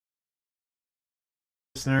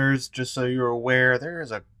Listeners, just so you're aware, there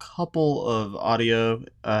is a couple of audio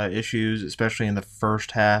issues, especially in the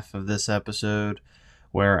first half of this episode,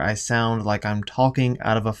 where I sound like I'm talking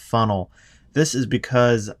out of a funnel. This is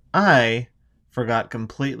because I forgot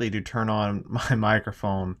completely to turn on my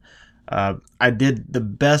microphone. I did the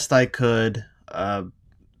best I could,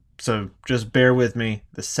 so just bear with me.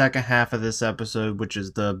 The second half of this episode, which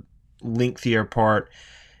is the lengthier part,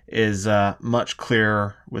 is much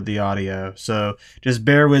clearer with the audio. So just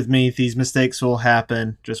bear with me. These mistakes will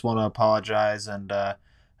happen. Just want to apologize and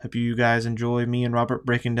hope you guys enjoy me and Robert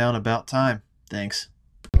breaking down About Time. Thanks.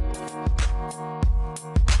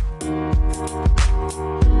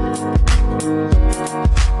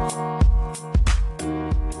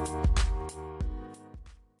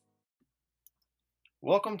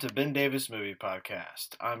 Welcome to Ben Davis Movie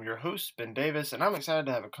Podcast. I'm your host, Ben Davis, and I'm excited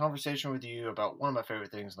to have a conversation with you about one of my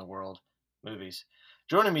favorite things in the world, movies.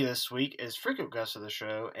 Joining me this week is frequent guest of the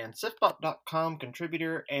show and SifPop.com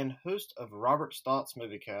contributor and host of Robert's Thoughts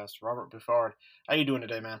Moviecast, Robert Bouffard. How you doing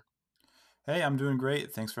today, man? Hey, I'm doing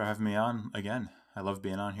great. Thanks for having me on again. I love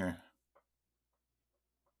being on here.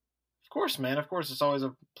 Of course, man. Of course, it's always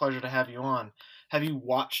a pleasure to have you on. Have you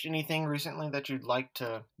watched anything recently that you'd like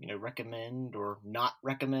to, recommend or not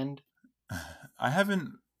recommend? I haven't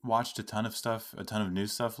watched a ton of new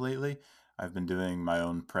stuff lately. I've been doing my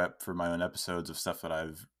own prep for my own episodes of stuff that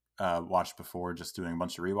I've watched before, just doing a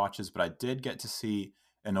bunch of rewatches. But I did get to see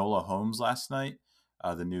Enola Holmes last night,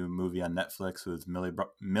 the new movie on Netflix with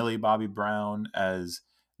Millie Bobby Brown as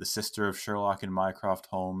the sister of Sherlock and Mycroft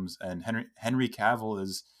Holmes, and Henry Cavill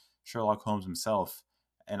is Sherlock Holmes himself.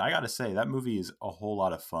 And I got to say, that movie is a whole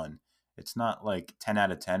lot of fun. It's not like 10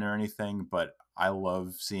 out of 10 or anything, but I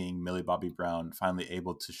love seeing Millie Bobby Brown finally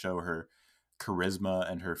able to show her charisma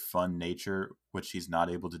and her fun nature, which she's not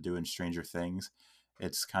able to do in Stranger Things.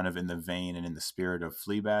 It's kind of in the vein and in the spirit of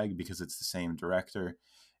Fleabag because it's the same director.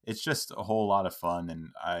 It's just a whole lot of fun, and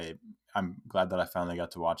I'm glad that I finally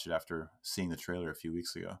got to watch it after seeing the trailer a few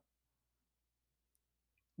weeks ago.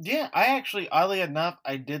 Yeah, I actually, oddly enough,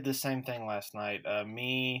 I did the same thing last night.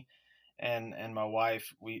 Me and my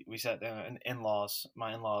wife, we sat down, and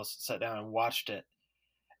my in-laws sat down and watched it,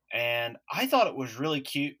 and I thought it was really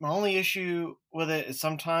cute. My only issue with it is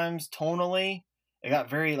sometimes tonally, it got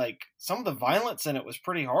very like some of the violence in it was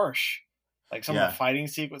pretty harsh, like some of the Yeah, fighting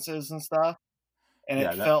sequences and stuff, and it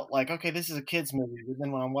yeah, that felt like okay, this is a kids movie. But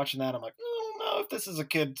then when I'm watching that, I'm like, I don't know if this is a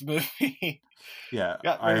kids movie. yeah,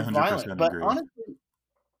 Got I very violent, 100% but agree. honestly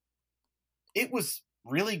it was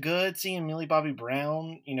really good seeing Millie Bobby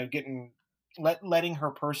Brown, getting letting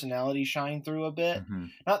her personality shine through a bit. Hmm.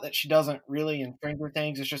 Not that she doesn't really in Stranger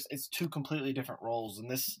Things. It's just it's two completely different roles,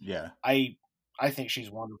 and this Yeah. I I think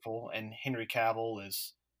she's wonderful, and Henry Cavill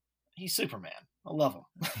he's Superman. I love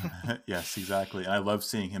him. Yes, exactly. And I love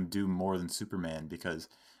seeing him do more than Superman because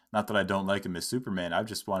not that I don't like him as Superman, I've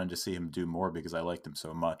just wanted to see him do more because I liked him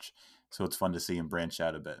so much. So it's fun to see him branch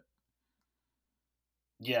out a bit.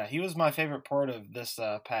 Yeah, he was my favorite part of this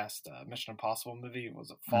past Mission Impossible movie.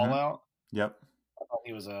 Was it Hmm. Fallout? Yep. I thought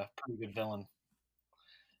he was a pretty good villain.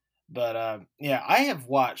 But yeah, I have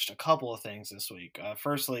watched a couple of things this week.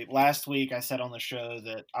 Firstly, last week I said on the show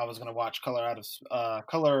that I was going to watch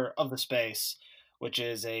Color of the Space, which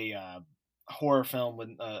is a horror film with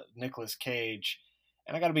Nicolas Cage.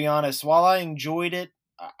 And I got to be honest, while I enjoyed it,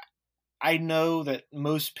 I know that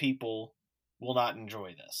most people will not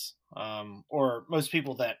enjoy this, or most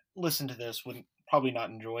people that listen to this would probably not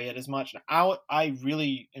enjoy it as much. I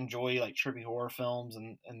really enjoy like trippy horror films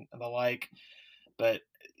and the like, but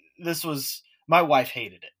this was my wife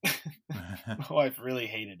hated it. My wife really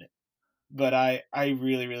hated it, but I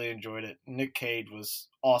really really enjoyed it. Nick Cage was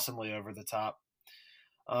awesomely over the top.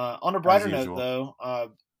 On a As brighter note, usual.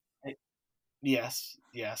 though, yes,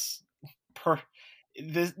 yes, per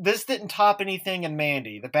this didn't top anything in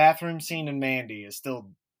Mandy. The bathroom scene in Mandy is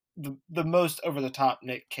still the most over the top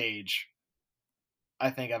Nick Cage I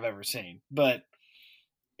think I've ever seen, but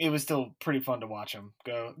it was still pretty fun to watch him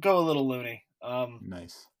go a little loony.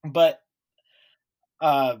 Nice. But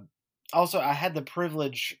uh, also, I had the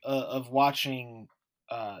privilege of watching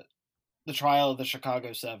uh, the trial of the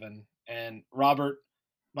Chicago Seven, and Robert,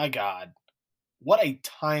 my God, what a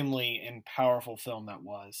timely and powerful film that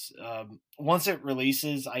was. Once it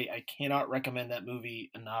releases, I cannot recommend that movie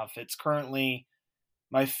enough. It's currently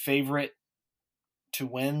my favorite to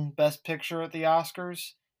win Best Picture at the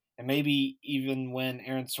Oscars, and maybe even win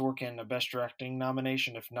Aaron Sorkin a Best Directing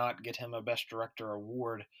nomination, if not get him a Best Director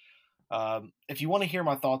award. If you want to hear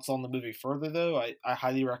my thoughts on the movie further, though, I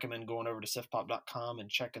highly recommend going over to sifpop.com and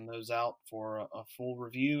checking those out for a full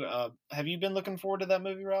review. Have you been looking forward to that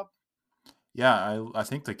movie, Rob? Yeah, I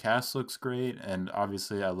think the cast looks great, and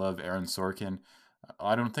obviously I love Aaron Sorkin.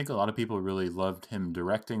 I don't think a lot of people really loved him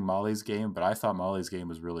directing Molly's Game, but I thought Molly's Game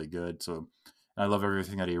was really good. So and I love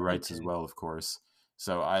everything that he Me writes as too. well, of course.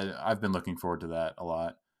 So I've been looking forward to that a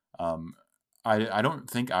lot. Um, I don't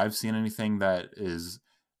think I've seen anything that is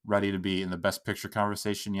ready to be in the best picture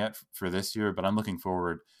conversation yet for this year, but I'm looking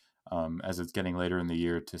forward as it's getting later in the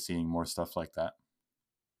year to seeing more stuff like that.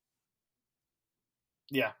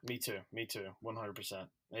 Yeah, me too. Me too. 100%.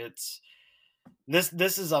 It's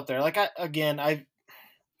this is up there. Like I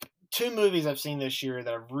two movies I've seen this year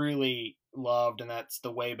that I've really loved, and that's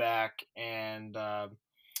The Way Back and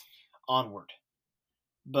Onward.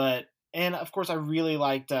 But and of course I really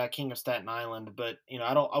liked King of Staten Island, but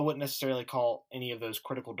I wouldn't necessarily call any of those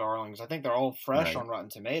critical darlings. I think they're all fresh Right. on Rotten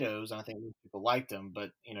Tomatoes, and I think most people liked them,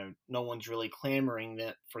 but no one's really clamoring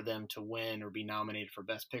that for them to win or be nominated for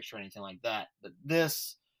Best Picture or anything like that. But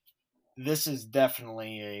this is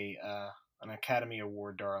definitely a an Academy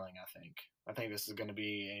Award darling. I think this is going to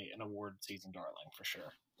be an award season darling for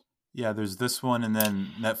sure. Yeah, there's this one, and then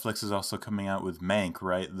Netflix is also coming out with Mank,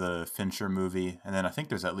 right? The Fincher movie, and then I think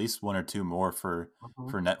there's at least one or two more Mhm.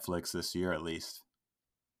 for Netflix this year, at least.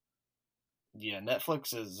 Yeah,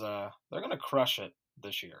 Netflix is they're going to crush it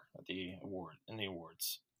this year at the award in the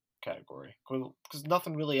awards category because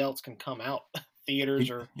nothing really else can come out. Theaters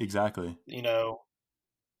are Exactly. you know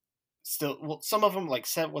still well some of them like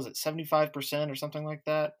set was it 75% or something like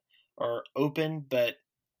that are open, but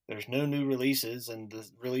there's no new releases, and the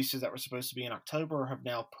releases that were supposed to be in October have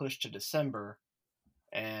now pushed to December,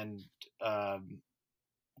 and um,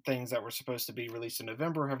 things that were supposed to be released in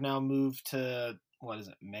November have now moved to what is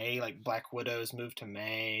it, May? Like Black Widow's moved to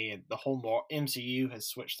May, and the whole MCU has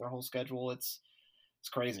switched their whole schedule. It's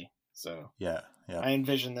crazy. So Yeah. Yeah. I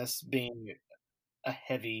envision this being a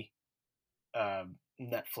heavy uh,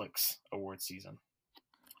 Netflix award season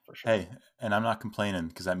for sure. Hey, and I'm not complaining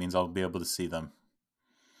because that means I'll be able to see them.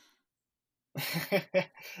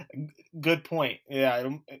 Good point. Yeah,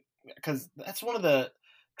 because that's one of the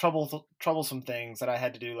troublesome things that I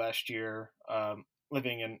had to do last year,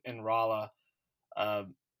 living in Rolla. Uh,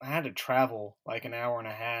 I had to travel like an hour and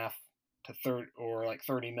a half to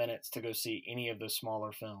 30 minutes to go see any of those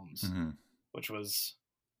smaller films, Hmm. which was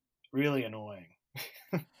really annoying.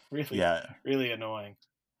 really, Yeah. really annoying.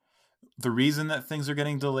 The reason that things are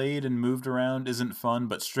getting delayed and moved around isn't fun,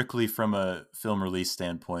 but strictly from a film release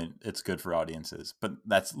standpoint, it's good for audiences. But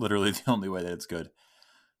that's literally the only way that it's good.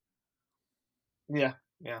 Yeah,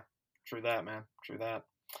 yeah. True that, man. True that.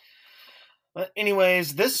 But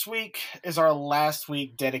anyways, this week is our last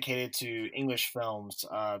week dedicated to English films.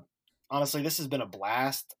 Honestly, this has been a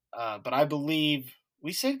blast, but I believe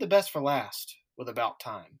we saved the best for last with About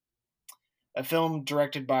Time, a film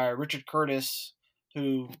directed by Richard Curtis,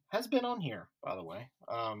 who has been on here, by the way,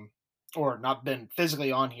 or not been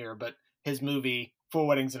physically on here, but his movie Four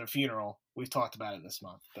Weddings and a Funeral. We've talked about it this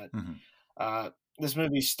month, but Hmm. uh, this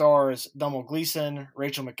movie stars Domhnall Gleeson,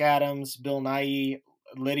 Rachel McAdams, Bill Nighy,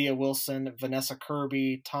 Lydia Wilson, Vanessa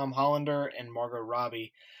Kirby, Tom Hollander, and Margot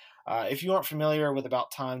Robbie. If you aren't familiar with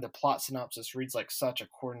About Time, the plot synopsis reads like such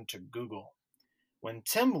according to Google. When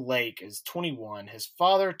Tim Lake is 21, his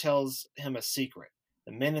father tells him a secret.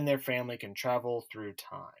 The men in their family can travel through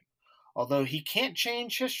time. Although he can't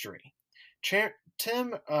change history,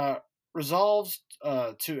 Tim resolves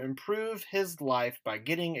to improve his life by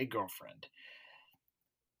getting a girlfriend.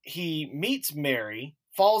 He meets Mary,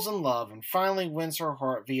 falls in love, and finally wins her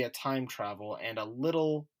heart via time travel and a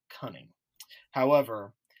little cunning.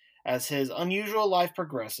 However, as his unusual life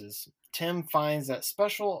progresses, Tim finds that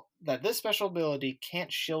this special ability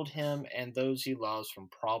can't shield him and those he loves from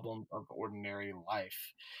problems of ordinary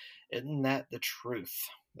life. Isn't that the truth?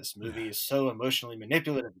 This movie is so emotionally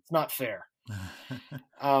manipulative. It's not fair.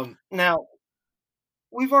 Now,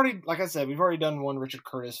 like I said, we've already done one Richard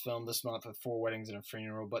Curtis film this month with Four Weddings and a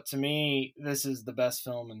Funeral, but to me, this is the best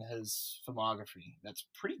film in his filmography. That's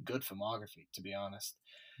pretty good filmography, to be honest.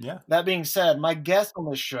 Yeah. That being said, my guest on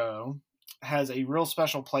this show has a real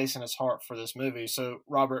special place in his heart for this movie. So,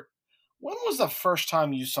 Robert, when was the first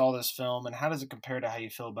time you saw this film, and how does it compare to how you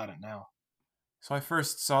feel about it now? So I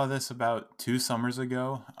first saw this about 2 summers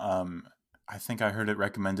ago. I think I heard it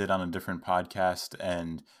recommended on a different podcast,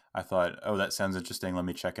 and I thought, oh, that sounds interesting. Let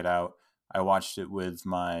me check it out. I watched it with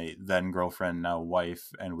my then girlfriend, now wife,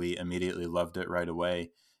 and we immediately loved it right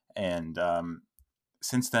away. And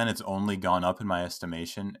since then, it's only gone up in my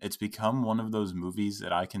estimation. It's become one of those movies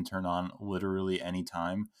that I can turn on literally any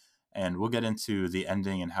time. And we'll get into the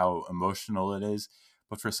ending and how emotional it is.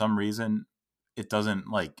 But for some reason, it doesn't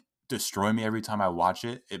like destroy me every time I watch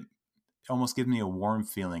it. It almost gives me a warm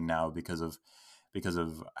feeling now because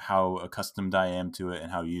of how accustomed I am to it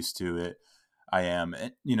and how used to it I am.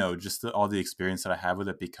 And, just all the experience that I have with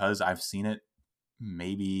it because I've seen it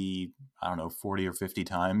maybe, I don't know, 40 or 50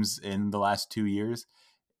 times in the last 2 years.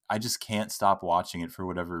 I just can't stop watching it for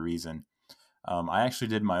whatever reason. I actually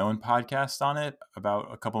did my own podcast on it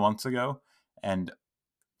about a couple months ago, and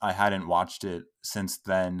I hadn't watched it since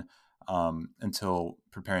then until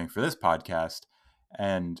preparing for this podcast.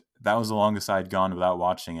 And that was the longest I'd gone without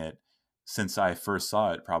watching it since I first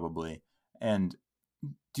saw it, probably. And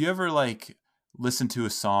do you ever like listen to a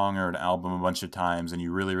song or an album a bunch of times and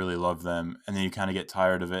you really, really love them, and then you kind of get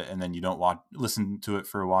tired of it, and then you don't listen to it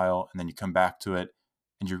for a while, and then you come back to it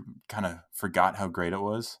and you kind of forgot how great it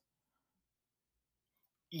was?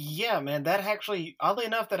 Yeah, man, that actually, oddly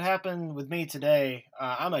enough, that happened with me today.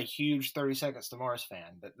 I'm a huge 30 Seconds to Mars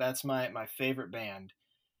fan. That's my favorite band.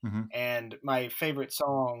 Hmm. And my favorite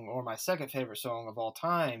song, or my second favorite song of all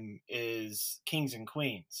time, is Kings and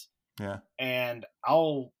Queens. Yeah. And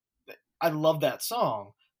I love that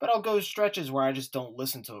song, but I'll go stretches where I just don't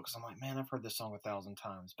listen to it because I'm like, man, I've heard this song 1,000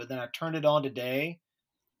 times. But then I turned it on today,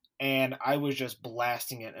 and I was just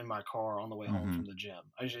blasting it in my car on the way home Hmm. from the gym.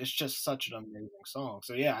 It's just such an amazing song.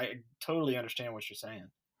 So yeah, I totally understand what you're saying.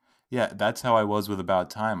 Yeah, that's how I was with About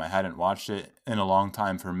Time. I hadn't watched it in a long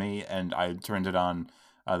time for me, and I turned it on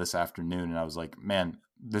this afternoon, and I was like, man,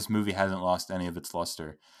 this movie hasn't lost any of its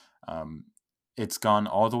luster. Um, it's gone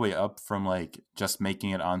all the way up from like just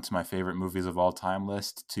making it onto my favorite movies of all time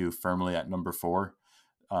list to firmly at number four.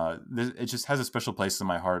 It just has a special place in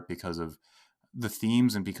my heart because of the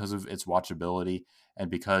themes and because of its watchability and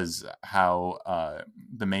because how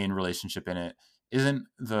the main relationship in it isn't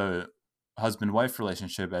the husband wife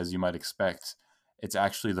relationship as you might expect. It's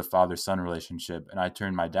actually the father son relationship. And I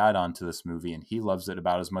turned my dad on to this movie, and he loves it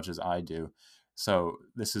about as much as I do. So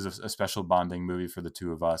this is a special bonding movie for the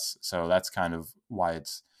two of us. So that's kind of why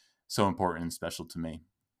it's so important and special to me.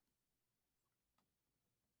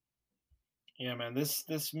 Yeah, man,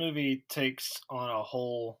 this movie takes on a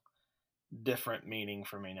whole different meaning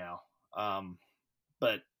for me now.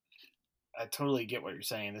 But I totally get what you're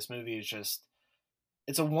saying. This movie is just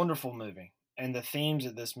it's a wonderful movie, and the themes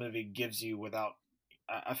that this movie gives you without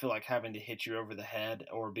I feel like having to hit you over the head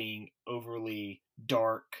or being overly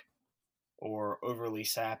dark or overly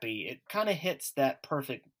sappy. It kind of hits that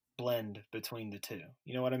perfect blend between the two.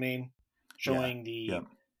 You know what I mean? Yeah. Showing Yep.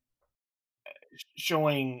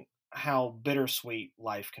 showing how bittersweet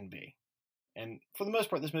life can be. And for the most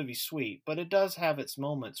part, this movie's sweet, but it does have its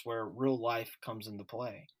moments where real life comes into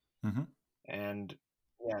play. Hmm. And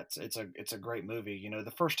yeah, it's a great movie. You know,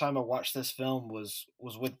 the first time I watched this film was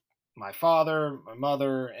with my father, my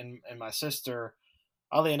mother, and my sister.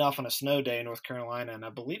 Oddly enough, on a snow day in North Carolina, and I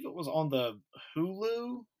believe it was on the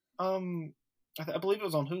Hulu. Um, I believe it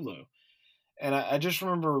was on Hulu, and I just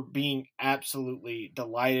remember being absolutely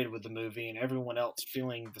delighted with the movie, and everyone else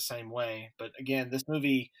feeling the same way. But again, this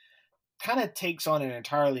movie kind of takes on an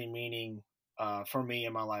entirely meaning for me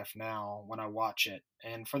in my life now when I watch it,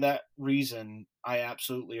 and for that reason, I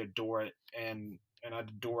absolutely adore it, and I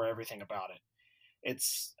adore everything about it.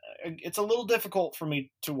 It's a little difficult for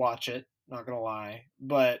me to watch it, not gonna lie,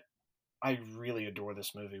 but I really adore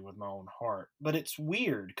this movie with my own heart. But it's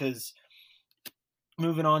weird because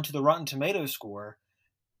moving on to the Rotten Tomatoes score,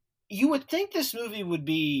 you would think this movie would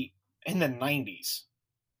be in the 90s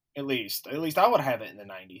at least. At least I would have it in the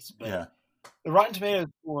 90s, but Yeah. the Rotten Tomatoes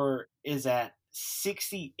score is at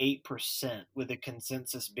 68%, with the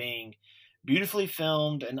consensus being beautifully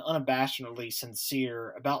filmed and unabashedly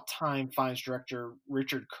sincere. About Time finds director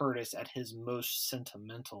Richard Curtis at his most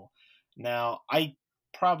sentimental. Now, I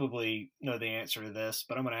probably know the answer to this,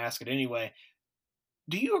 but I'm going to ask it anyway.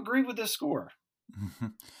 Do you agree with this score?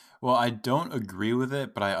 Well, I don't agree with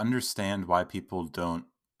it, but I understand why people don't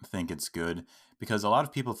think it's good because a lot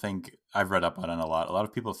of people think I've read up on it a lot. A lot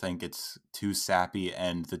of people think it's too sappy,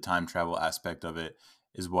 and the time travel aspect of it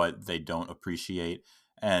is what they don't appreciate.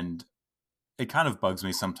 And it kind of bugs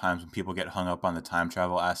me sometimes when people get hung up on the time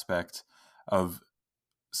travel aspect of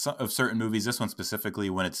of certain movies. This one specifically,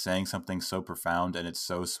 when it's saying something so profound and it's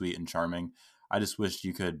so sweet and charming. I just wish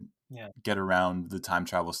you could Yeah. get around the time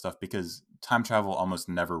travel stuff because time travel almost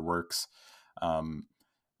never works. Um,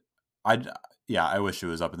 I Yeah, I wish it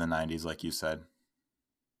was up in the '90s, like you said.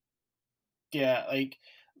 Yeah, like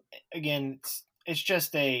again, it's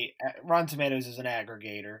just a Rotten Tomatoes is an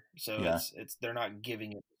aggregator, so Yeah, it's they're not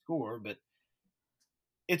giving it the score, but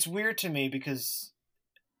it's weird to me because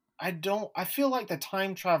I feel like the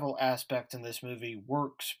time travel aspect in this movie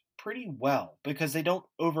works pretty well because they don't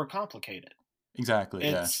overcomplicate it. exactly.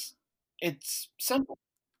 Yeah, It's it's simple.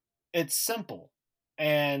 it's simple,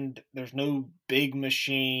 and there's no big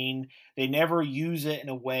machine. They never use it in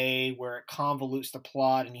a way where it convolutes the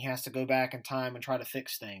plot and he has to go back in time and try to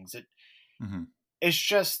fix things. Hmm. It's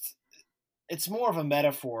just it's more of a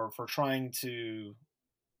metaphor for trying to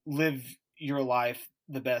live your life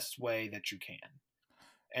the best way that you can.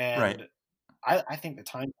 Right. And I think the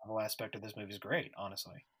time travel aspect of this movie is great,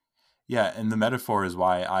 honestly. Yeah, and the metaphor is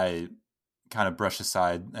why I kind of brush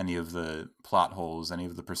aside any of the plot holes, any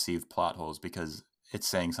of the perceived plot holes, because it's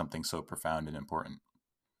saying something so profound and important.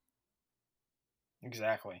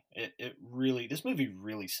 Exactly. It really this movie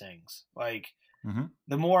really sings. Like Hmm.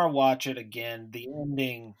 the more I watch it again, the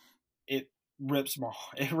ending it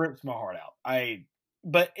it rips my heart out. I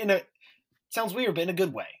but in a sounds weird, but in a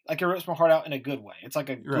good way. Like it rips my heart out in a good way. It's like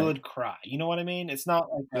a Right. good cry. You know what I mean? It's not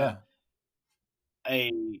like Yeah.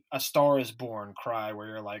 a Star is Born cry where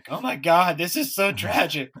you're like, "Oh my god, this is so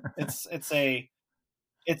tragic."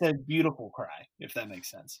 It's a beautiful cry, if that makes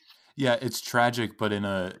sense. Yeah, it's tragic, but in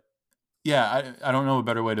a yeah, I don't know a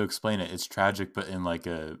better way to explain it. It's tragic, but in like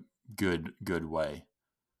a good way.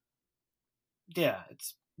 Yeah,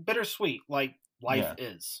 it's bittersweet, like life Yeah,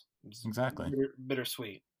 is. It's exactly.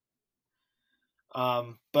 bittersweet.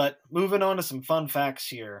 But moving on to some fun facts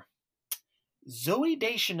here. Zoe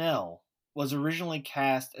Deschanel was originally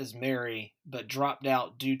cast as Mary, but dropped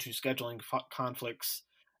out due to scheduling conflicts,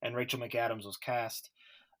 and Rachel McAdams was cast.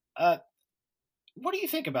 Uh, what do you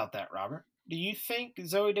think about that, Robert? Do you think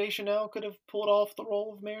Zoe Deschanel could have pulled off the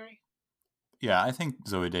role of Mary? Yeah, I think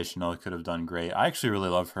Zoe Deschanel could have done great. I actually really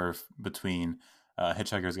love her between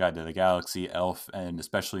Hitchhiker's Guide to the Galaxy, Elf, and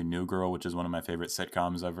especially New Girl, which is one of my favorite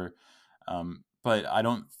sitcoms ever. But I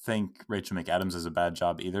don't think Rachel McAdams is a bad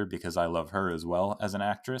job either because I love her as well as an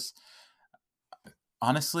actress.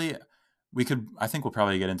 Honestly, I think we'll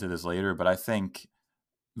probably get into this later, but I think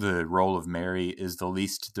the role of Mary is the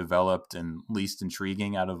least developed and least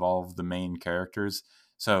intriguing out of all of the main characters.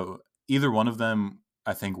 So either one of them,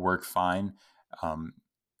 I think, work fine. Um,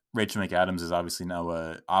 Rachel McAdams is obviously now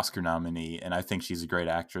a Oscar nominee, and I think she's a great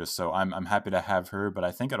actress. So I'm happy to have her, but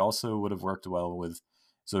I think it also would have worked well with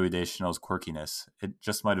Zoe Deschanel's quirkiness. It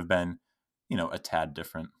just might have been, a tad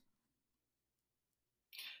different.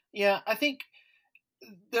 Yeah, I think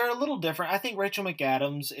they're a little different. I think Rachel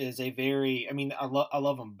McAdams is a very. I mean, I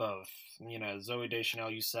love them both. You know, Zoe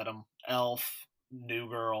Deschanel, you said them. Elf, New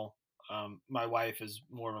Girl. My wife is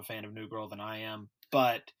more of a fan of New Girl than I am,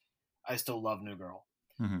 but I still love New Girl,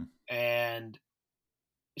 Hmm. and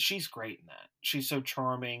she's great in that. She's so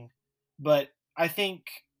charming, but I think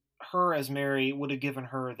her as Mary would have given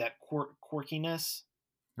her that quirkiness,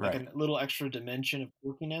 like Right. a little extra dimension of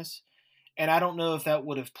quirkiness, and I don't know if that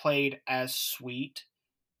would have played as sweet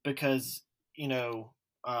because you know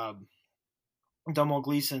um, Domhnall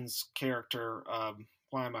Gleeson's character.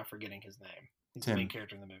 Why am I forgetting his name? He's the main Tim.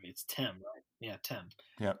 character in the movie. It's Tim, right? Yeah, Tim.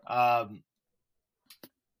 Yep. Um,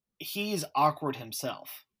 he's awkward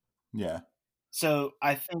himself. Yeah. So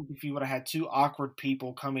I think if you would have had two awkward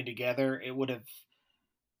people coming together,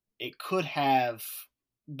 it could have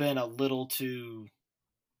been a little too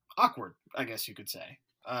awkward, I guess you could say.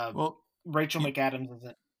 Well, Rachel y- McAdams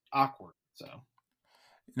isn't awkward, so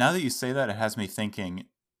now that you say that, it has me thinking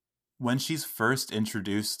when she's first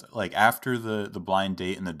introduced, like after the blind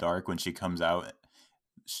date in the dark, when she comes out,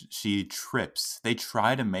 she trips. They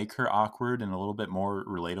try to make her awkward and a little bit more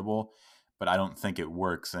relatable, but I don't think it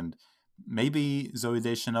works. And maybe Zoe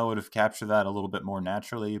Deschanel would have captured that a little bit more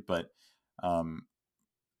naturally, but um,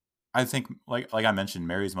 I think, like I mentioned,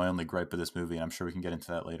 Mary's my only gripe with this movie, and I'm sure we can get into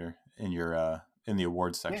that later in your in the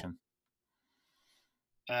awards yeah, section.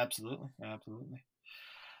 absolutely, absolutely.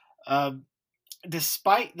 Um,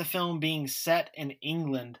 Despite the film being set in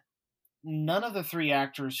England, none of the three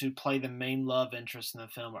actors who play the main love interest in the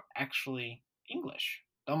film are actually English.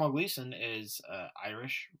 Domhnall Gleeson is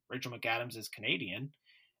Irish, Rachel McAdams is Canadian,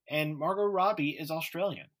 and Margot Robbie is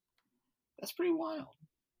Australian. That's pretty wild.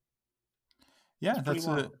 That's Yeah, pretty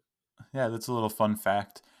wild. that's a little fun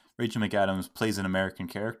fact. Rachel McAdams plays an American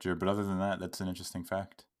character, but other than that, that's an interesting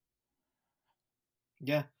fact.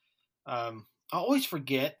 Yeah. I always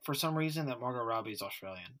forget for some reason that Margot Robbie is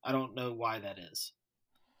Australian. I don't know why that is.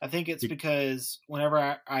 I think it's Be- because whenever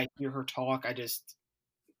I hear her talk,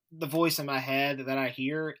 the voice in my head that I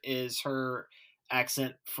hear is her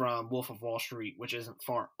accent from Wolf of Wall Street, which isn't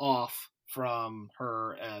far off from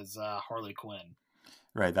her as Harley Quinn.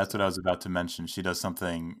 Right, that's what I So was about to mention. She does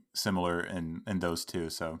something similar in those two,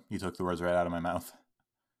 so you took the words right out of my mouth.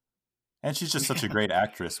 And she's just such a great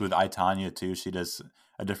actress with I Tanya too. She does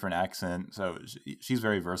a different accent, so she's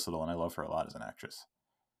very versatile, and I love her a lot as an actress.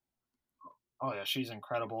 oh yeah, she's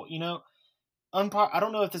incredible. You know, I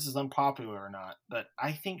don't know if this is unpopular or not, but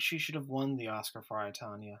I think she should have won the Oscar for I,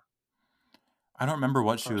 Tonya. I don't remember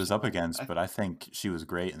what she was up Personally, against, but I think she was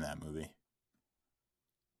great in that movie.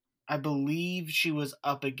 I believe she was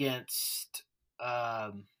up against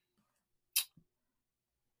um,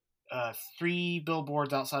 3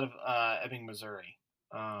 billboards outside of Ebbing, Missouri.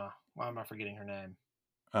 Why am I forgetting her name?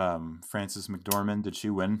 Frances McDormand, did she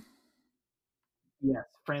win? Yes,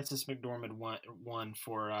 Frances McDormand won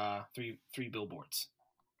for three billboards.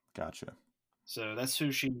 Gotcha. So that's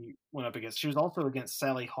who she went up against. She was also against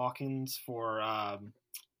Sally Hawkins for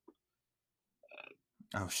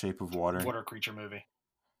Shape of Water. water creature movie.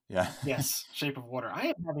 Yeah. Yes, Shape of Water. I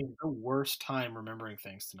am having the worst time remembering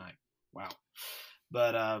things tonight. Wow.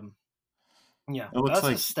 But yeah, It looks that's a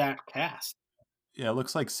like stacked cast. Yeah, it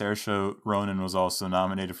looks like Saoirse Ronan was also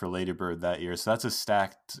nominated for Lady Bird that year, so that's a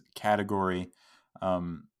stacked category.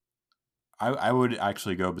 Um, I would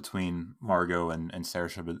actually go between Margot and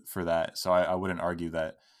Saoirse for that, so I wouldn't argue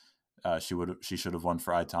that she should have won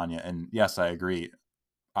for I, Tonya. And yes, I agree.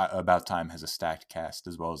 About Time has a stacked cast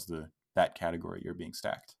as well as that category you're being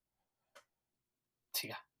stacked.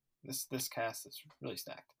 Yeah, this cast is really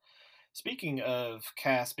stacked. Speaking of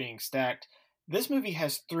cast being stacked, this movie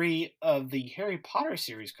has 3 of the Harry Potter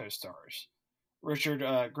series co-stars: Richard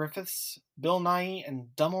Griffiths, Bill Nighy,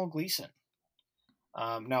 and Domhnall Gleeson.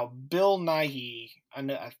 Now, Bill Nighy,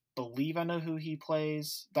 I believe I know who he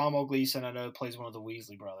plays. Domhnall Gleeson, I know, plays one of the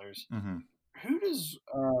Weasley brothers. Mm-hmm. Who does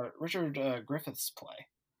Richard Griffiths play?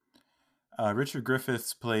 Richard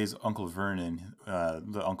Griffiths plays Uncle Vernon,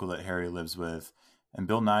 the uncle that Harry lives with, and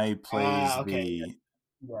Bill Nighy plays Okay.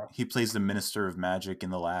 Yeah. he plays the Minister of Magic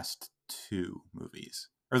in the last 2 movies,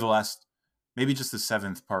 or maybe just the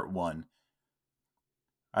 7th part 1.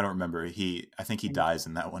 I don't remember. I think he dies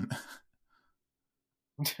in that one.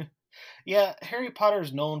 Yeah, Harry Potter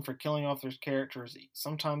is known for killing off their characters,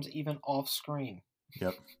 sometimes even off screen.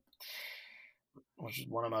 Yep. Which is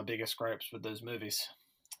one of my biggest gripes with those movies.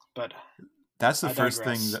 But that's the first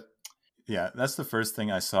thing that's the first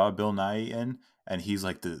thing I saw Bill Nighy in, and he's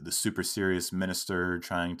like the super serious minister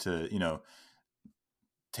trying to,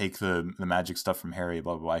 take the magic stuff from Harry,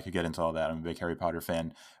 blah, blah, blah. I could get into all that. I'm a big Harry Potter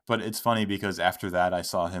fan. But it's funny because after that, I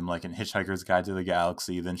saw him like in Hitchhiker's Guide to the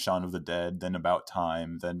Galaxy, then Shaun of the Dead, then About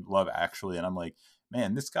Time, then Love Actually. And I'm like,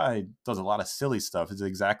 man, this guy does a lot of silly stuff. It's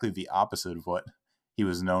exactly the opposite of what he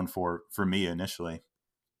was known for me initially.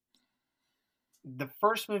 The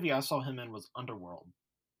first movie I saw him in was Underworld.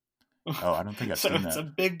 Oh, I don't think I've seen that. So it's a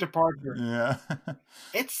big departure. Yeah.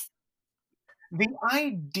 It's the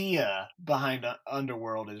idea behind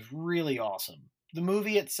Underworld is really awesome. The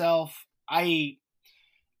movie itself, I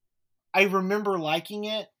remember liking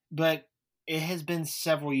it, but it has been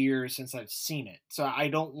several years since I've seen it. So I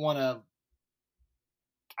don't want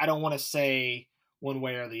to say one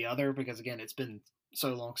way or the other because again, it's been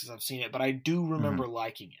so long since I've seen it, but I do remember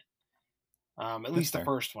liking it. At least the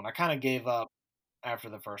first one. I kind of gave up after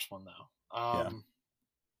the first one though.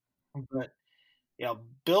 But yeah,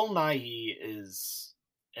 Bill Nighy is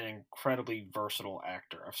an incredibly versatile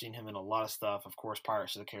actor. I've seen him in a lot of stuff. Of course,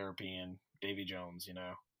 Pirates of the Caribbean, Davy Jones,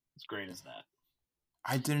 as great as that.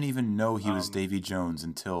 I didn't even know he was Davy Jones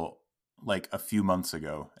until like a few months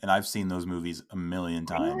ago, and I've seen those movies a million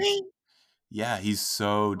times. Really? Yeah, he's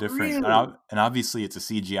so different. Really? And obviously it's a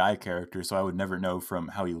CGI character, so I would never know from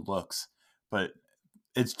how he looks. But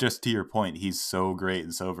it's just to your point, he's so great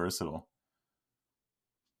and so versatile.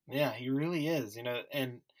 Yeah, he really is.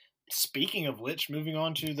 And speaking of which, moving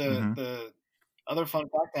on to the other fun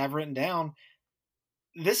fact I have written down,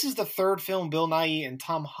 this is the 3rd film Bill Nighy and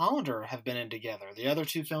Tom Hollander have been in together. The other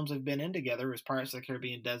 2 films they've been in together is Pirates of the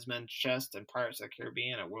Caribbean: Dead Man's Chest and Pirates of the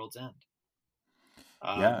Caribbean at World's End.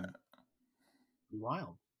 Yeah.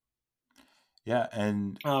 Wild. Yeah,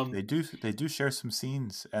 and they do share some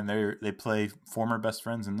scenes, and they play former best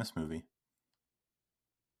friends in this movie.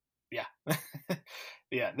 Yeah.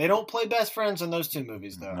 Yeah, they don't play best friends in those 2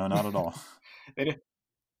 movies, though. No, not at all.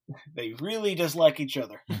 They really dislike each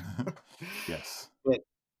other. Yes. But,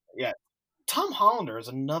 yeah. Tom Hollander is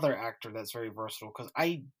another actor that's very versatile because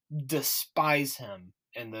I despise him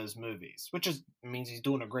in those movies, which means he's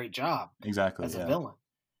doing a great job as a villain.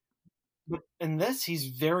 But in this, he's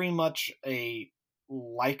very much a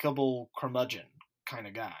likable curmudgeon kind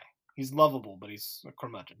of guy. He's lovable, but he's a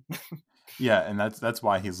curmudgeon. Yeah, and that's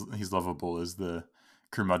why he's lovable, is the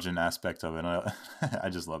curmudgeon aspect of it. I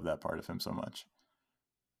just love that part of him so much.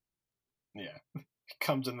 Yeah. He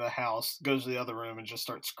comes into the house, goes to the other room, and just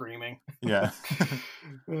starts screaming. Yeah.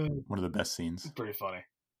 One of the best scenes. Pretty funny.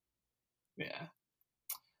 Yeah.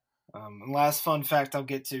 And last fun fact I'll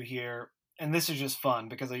get to here. and this is just fun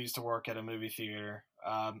because I used to work at a movie theater.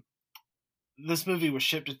 This movie was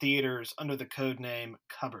shipped to theaters under the code name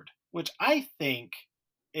Cupboard, which I think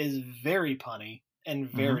is very punny and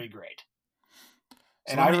Mm-hmm. very great.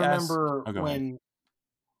 So And let I me ask. remember Oh, go ahead. when.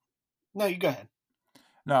 No, you go ahead.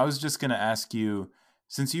 No, I was just going to ask you,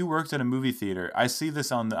 since you worked at a movie theater, I see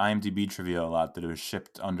this on the IMDb trivia a lot that it was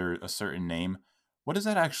shipped under a certain name. What does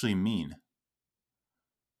that actually mean?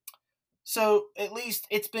 So at least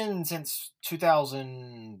it's been since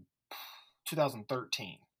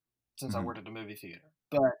 2013 since I Hmm. worked at the movie theater.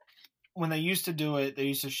 But when they used to do it, they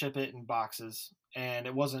used to ship it in boxes, and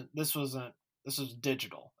it wasn't. This was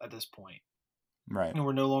digital at this point, Right. and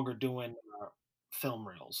we're no longer doing film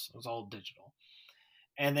reels. It was all digital,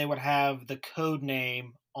 and they would have the code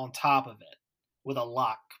name on top of it with a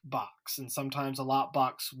lock box, and sometimes a lock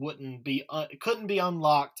box wouldn't be it couldn't be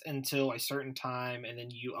unlocked until a certain time, and then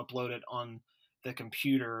you upload it on the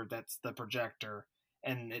computer that's the projector,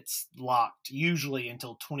 and it's locked usually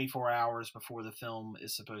until 24 hours before the film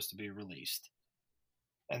is supposed to be released.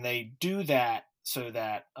 And they do that so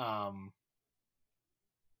that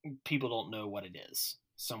people don't know what it is.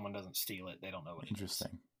 Someone doesn't steal it, they don't know what it is.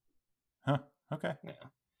 Interesting. Huh. Okay. Yeah.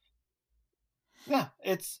 Yeah,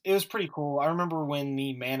 it was pretty cool. I remember when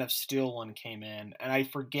the Man of Steel one came in, and I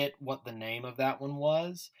forget what the name of that one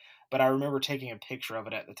was, but I remember taking a picture of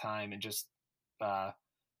it at the time and just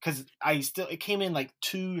because it came in like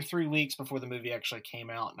 2 or 3 weeks before the movie actually came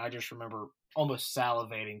out, and I just remember almost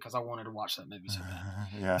salivating because I wanted to watch that movie so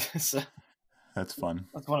Yeah, bad. So that's fun.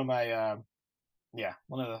 that's one of my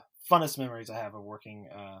one of the funnest memories I have of working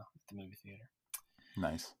at the movie theater.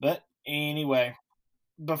 Nice. But anyway,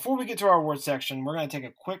 before we get to our award section, we're going to take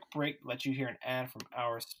a quick break, let you hear an ad from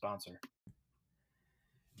our sponsor.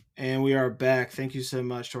 And we are back. Thank you so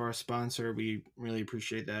much to our sponsor. We really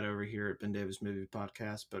appreciate that over here at Ben Davis Movie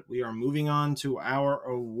Podcast. But we are moving on to our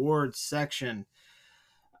awards section.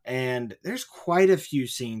 And there's quite a few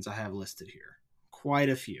scenes I have listed here. Quite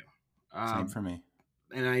a few. Same for me.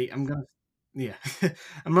 And I'm going to, yeah,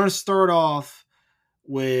 I'm going to start off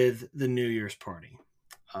with the New Year's party.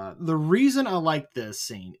 The reason I like this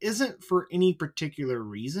scene isn't for any particular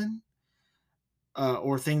reason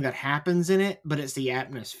or thing that happens in it, but it's the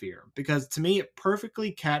atmosphere. Because to me, it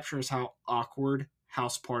perfectly captures how awkward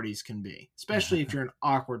house parties can be, especially if you're an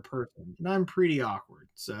awkward person. And I'm pretty awkward.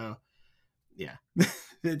 So, yeah,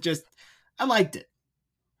 I liked it.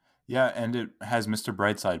 Yeah, and it has Mr.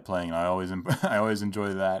 Brightside playing. I always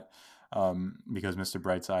enjoy that because Mr.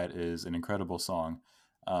 Brightside is an incredible song.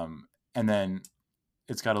 And then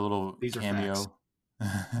it's got a little These are facts. cameo.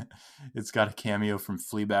 It's got a cameo from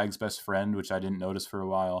Fleabag's best friend, which I didn't notice for a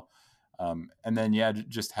while. And then, yeah,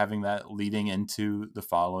 just having that leading into the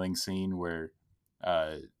following scene where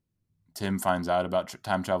Tim finds out about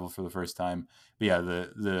time travel for the first time. But yeah,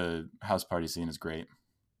 the house party scene is great.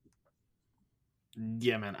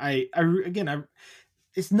 Yeah, man.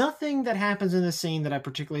 It's nothing that happens in this scene that I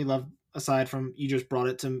particularly love aside from you just brought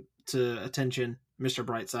it to attention. Mr.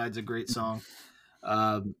 Brightside's a great song.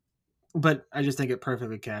 But I just think it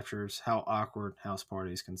perfectly captures how awkward house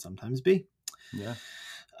parties can sometimes be. Yeah.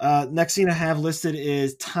 Next scene I have listed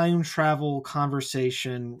is time travel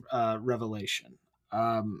conversation revelation.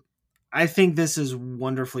 I think this is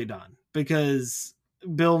wonderfully done because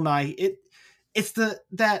Bill Nye it's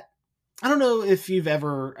that I don't know if you've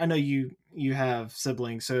ever I know you have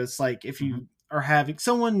siblings, so it's like if you are having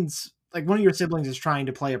someone's like one of your siblings is trying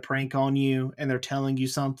to play a prank on you and they're telling you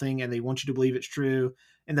something and they want you to believe it's true,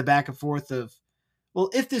 and the back and forth of, well,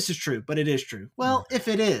 if this is true, but it is true. Well, if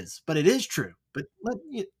it is, but it is true. But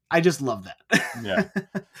I just love that. Yeah.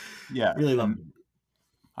 Yeah. Really love it.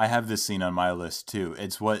 I have this scene on my list too.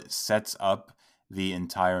 It's what sets up the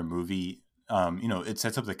entire movie. It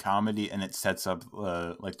sets up the comedy and it sets up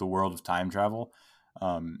like the world of time travel,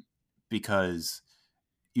 because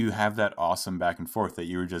you have that awesome back and forth that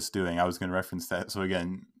you were just doing. I was going to reference that. So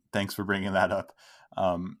again, thanks for bringing that up.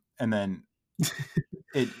 And then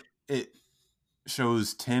it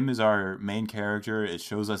shows Tim is our main character. It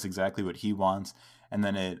shows us exactly what he wants. And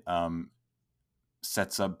then it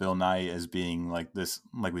sets up Bill Nye as being like this,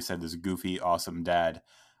 like we said, this goofy, awesome dad.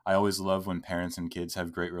 I always love when parents and kids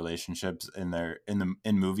have great relationships in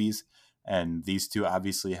movies. And these two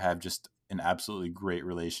obviously have just an absolutely great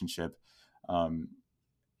relationship. And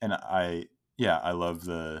I love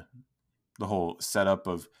the whole setup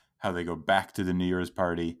of how they go back to the New Year's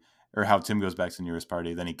party, or how Tim goes back to the New Year's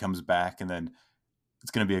party. Then he comes back and then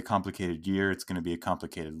it's going to be a complicated year. It's going to be a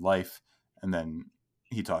complicated life. And then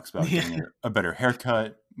he talks about getting a better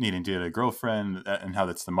haircut, needing to get a girlfriend, and how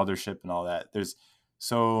that's the mothership and all that. There's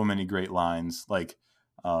so many great lines. Like,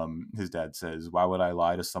 His dad says, "Why would I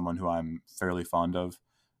lie to someone who I'm fairly fond of?"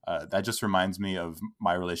 That just reminds me of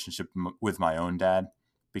my relationship with my own dad,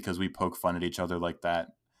 because we poke fun at each other like that.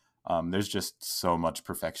 There's just so much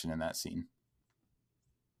perfection in that scene.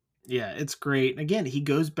 Yeah, it's great. Again, he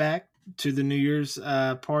goes back to the New Year's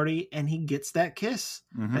party and he gets that kiss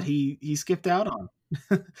that Mm-hmm. he skipped out on.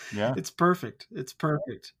 Yeah. It's perfect. It's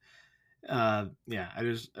perfect. Yeah, I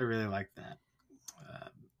really like that. Uh,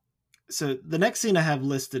 so the next scene I have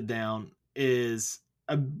listed down is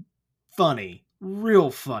a funny,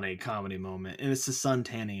 real funny comedy moment, and it's the sun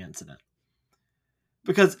tanning incident.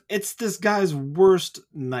 Because it's this guy's worst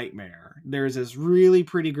nightmare. There's this really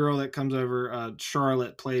pretty girl that comes over,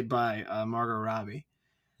 Charlotte, played by Margot Robbie,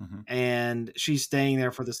 Mm-hmm. and she's staying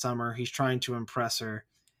there for the summer. He's trying to impress her,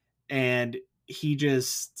 and he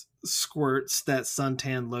just squirts that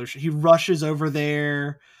suntan lotion. He rushes over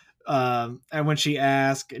there, and when she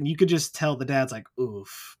asks, and you could just tell the dad's like,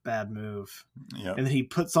 "Oof, bad move." Yep. And then he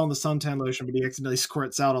puts on the suntan lotion, but he accidentally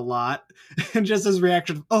squirts out a lot. And just his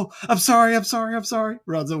reaction, "Oh, I'm sorry, I'm sorry, I'm sorry,"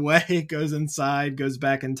 runs away, goes inside, goes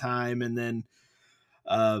back in time, and then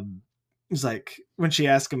um, he's like, when she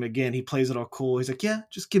asks him again, he plays it all cool. He's like, "Yeah,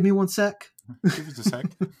 just give me one sec." Give us a sec.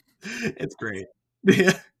 It's great.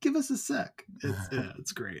 Yeah, give us a sec.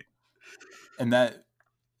 It's great. And that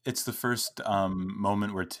it's the first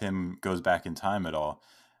moment where Tim goes back in time at all,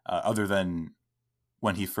 other than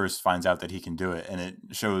when he first finds out that he can do it, and it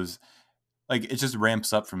shows, like, it just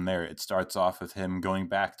ramps up from there. It starts off with him going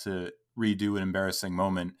back to redo an embarrassing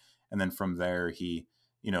moment, and then from there he,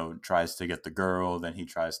 tries to get the girl. Then he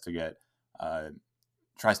uh,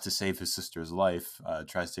 tries to save his sister's life,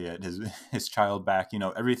 tries to get his child back.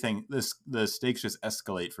 Everything. The stakes just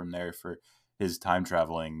escalate from there for his time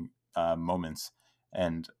traveling moments,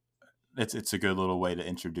 and it's a good little way to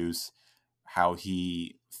introduce how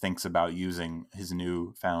he thinks about using his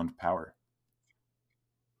newfound power.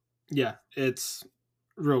 Yeah, it's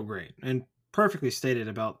real great and perfectly stated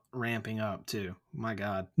about ramping up too. My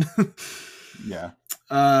God. Yeah.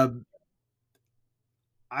 uh,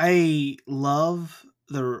 I love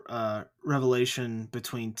the revelation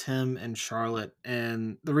between Tim and Charlotte,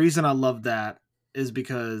 and the reason I love that is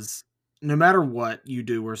because no matter what you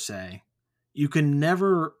do or say, you can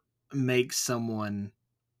never make someone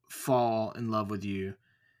fall in love with you.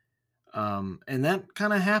 And that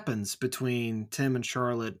kind of happens between Tim and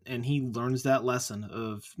Charlotte, and he learns that lesson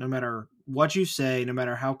of no matter what you say, no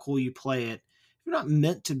matter how cool you play it, if you're not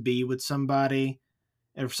meant to be with somebody,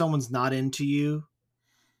 and if someone's not into you,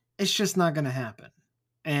 it's just not going to happen.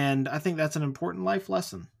 And I think that's an important life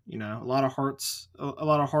lesson. A lot of hearts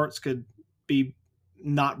could be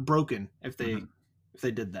not broken Hmm. if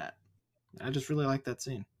they did that. I just really like that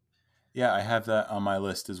scene. Yeah, I have that on my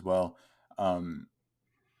list as well. Um,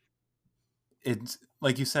 it's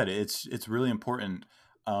like you said, it's really important,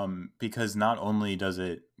 because not only does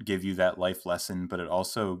it give you that life lesson, but it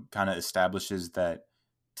also kind of establishes that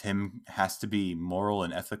Tim has to be moral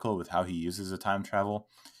and ethical with how he uses the time travel.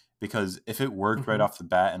 Because if it worked right Hmm. off the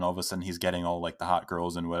bat and all of a sudden he's getting all like the hot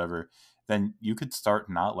girls and whatever, then you could start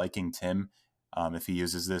not liking Tim, if he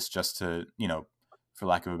uses this just to, for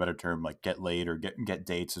lack of a better term, like get laid or get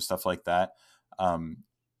dates or stuff like that. Um,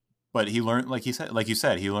 but he learned, like you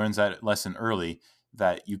said, he learns that lesson early,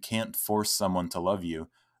 that you can't force someone to love you.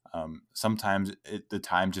 Sometimes the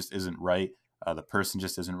time just isn't right, the person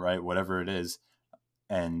just isn't right, whatever it is,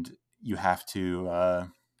 and you have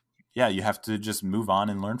to yeah, you have to just move on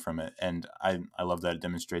and learn from it. And I love that it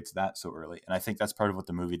demonstrates that so early. And I think that's part of what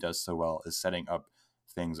the movie does so well, is setting up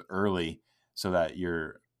things early so that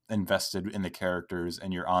you're invested in the characters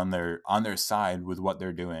and you're on their side with what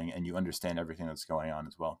they're doing, and you understand everything that's going on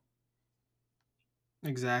as well.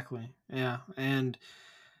 Exactly. Yeah. And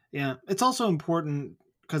yeah, it's also important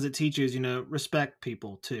because it teaches, respect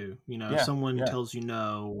people too. If Yeah, someone yeah, tells you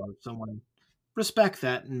no, or someone, respect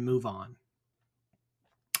that and move on.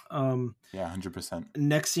 Um, yeah, 100%.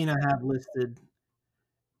 Next scene I have listed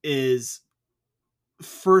is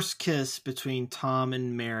first kiss between Tom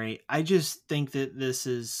and Mary. I just think that this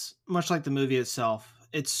is much like the movie itself.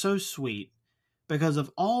 It's so sweet because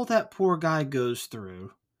of all that poor guy goes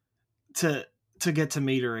through to to get to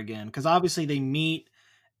meet her again. Because obviously they meet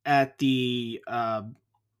at the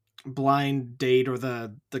blind date or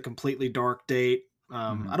the completely dark date.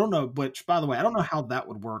 Hmm. I don't know which. By the way, I don't know how that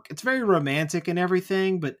would work. It's very romantic and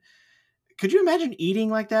everything, but could you imagine eating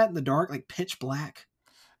like that in the dark, like pitch black?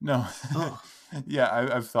 No, Oh, yeah,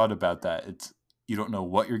 I've thought about that. You don't know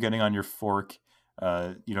what you're getting on your fork.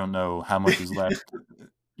 You don't know how much is left.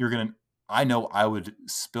 You're gonna. I know I would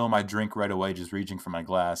spill my drink right away just reaching for my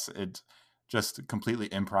glass. It just completely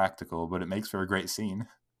impractical, but it makes for a great scene.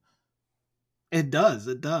 It does.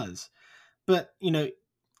 It does. But,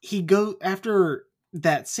 he go after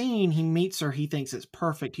that scene, he meets her, he thinks it's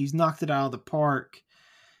perfect. He's knocked it out of the park.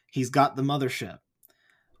 He's got the mothership.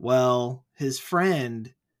 Well, his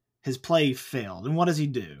friend, his play failed. And what does he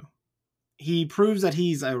do? He proves that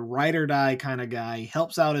he's a ride or die kind of guy. He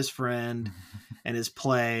helps out his friend and his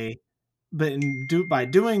play. But by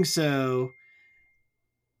doing so,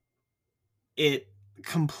 it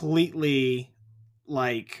completely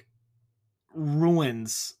like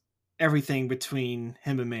ruins everything between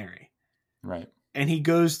him and Mary. Right. And he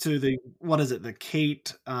goes to the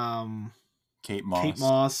Kate Kate Kate Moss.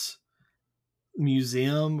 Moss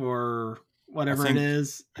museum or I whatever it think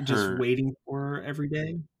is, just her waiting for her every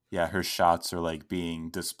day. yeah, her shots are like being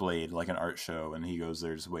displayed like an art show, and he goes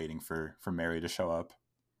there just waiting for Mary to show up.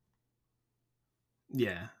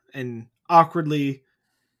 Yeah, and awkwardly,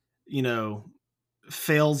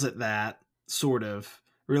 fails at that, sort of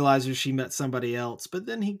realizes she met somebody else, but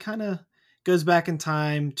then he kind of goes back in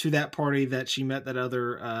time to that party that she met that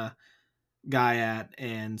other guy at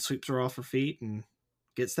and sweeps her off her feet and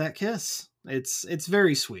gets that kiss. It's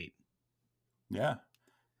very sweet. Yeah,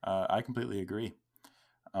 I completely agree.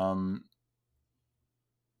 Um,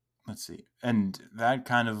 let's see, and that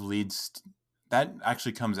kind of that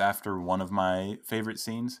actually comes after one of my favorite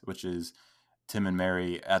scenes, which is Tim and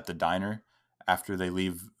Mary at the diner after they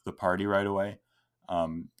leave the party right away,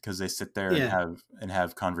 because they sit there Yeah. and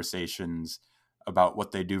have conversations about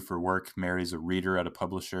what they do for work. Mary's a reader at a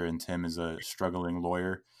publisher, and Tim is a struggling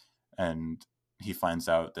lawyer, and he finds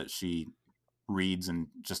out that she reads and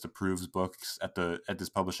just approves books at this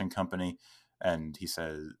publishing company, and he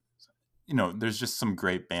says, there's just some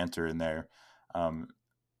great banter in there. I'm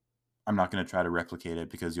not going to try to replicate it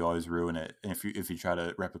because you always ruin it if you try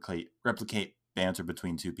to replicate banter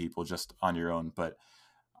between two people just on your own. But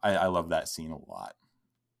I love that scene a lot.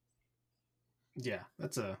 Yeah,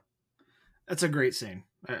 that's a great scene.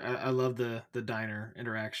 I love the diner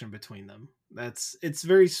interaction between them. It's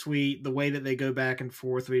very sweet. The way that they go back and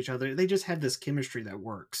forth with each other, they just have this chemistry that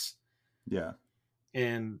works. Yeah,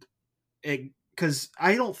 And because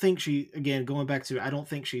I don't think going back to, I don't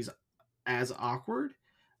think she's as awkward.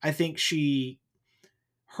 I think she's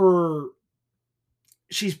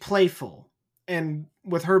playful, and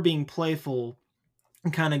with her being playful,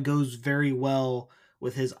 it kind of goes very well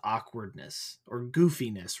with his awkwardness or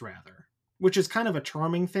goofiness rather, which is kind of a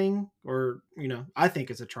charming thing, or I think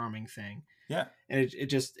it's a charming thing. yeah. And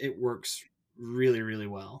it works really, really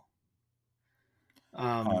well.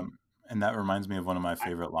 And that reminds me of one of my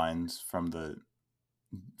favorite lines from the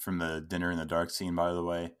dinner in the dark scene, by the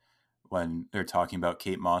way, when they're talking about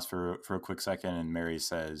Kate Moss for a quick second, and Mary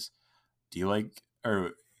says, "Do you like?"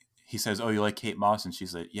 Or he says, "Oh, you like Kate Moss?" And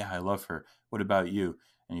she's like, "Yeah, I love her. What about you?"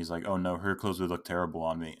 And he's like, "Oh no, her clothes would look terrible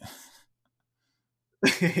on me."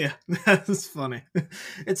 Yeah, that's funny.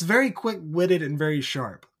 It's very quick-witted and very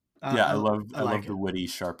sharp. Yeah, I I like love the it. witty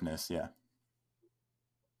sharpness. Yeah.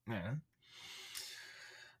 Yeah.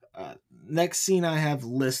 Next scene I have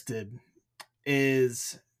listed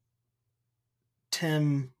is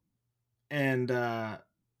Tim and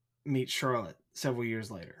meet Charlotte several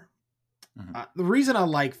years later. Mm-hmm. The reason I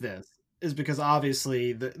like this is because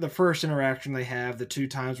obviously the first interaction they have, the two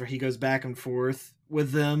times where he goes back and forth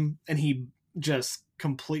with them, and he just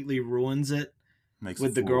completely ruins it Makes a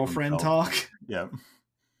with the fool of girlfriend himself. talk. Yeah.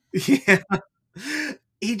 Yeah.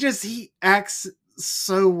 He acts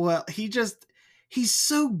so well. He's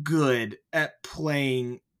so good at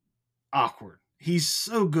playing awkward. He's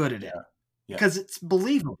so good at it Yeah. Yeah. because it's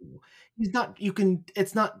believable. He's not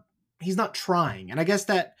trying. And I guess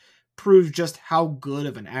that proves just how good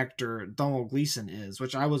of an actor Donald Gleason is,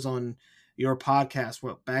 which I was on your podcast,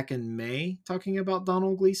 back in May, talking about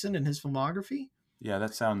Donald Gleason and his filmography. Yeah,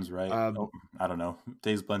 that sounds right. Um, Oh, I don't know.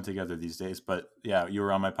 Days blend together these days, but yeah, you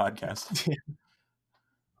were on my podcast.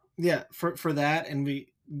 yeah, for that, and we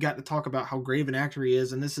got to talk about how great of an actor he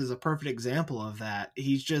is, and this is a perfect example of that.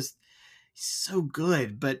 He's so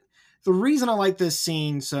good. But the reason I like this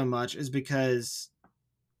scene so much is because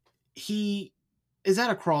he is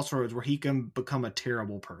at a crossroads where he can become a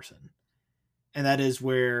terrible person. And that is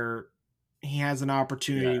where he has an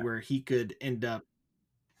opportunity Yeah. where he could end up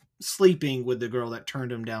sleeping with the girl that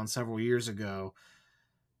turned him down several years ago,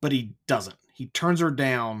 but he doesn't. He turns her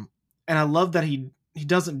down, and I love that he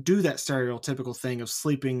doesn't do that stereotypical thing of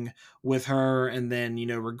sleeping with her and then,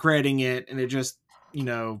 regretting it, and it just,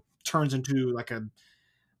 turns into like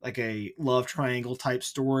a love triangle type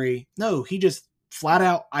story. No, he just flat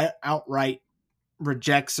out outright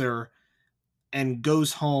rejects her and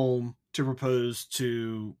goes home to propose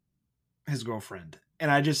to his girlfriend.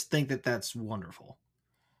 And I just think that that's wonderful.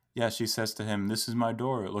 Yeah, she says to him, "This is my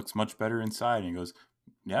door. It looks much better inside." And he goes,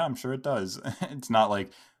 "Yeah, I'm sure it does." It's not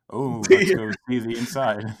like, "Oh, let's go see the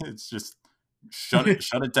inside." It's just shut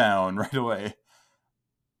it down right away.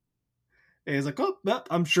 And he's like, "Oh, well,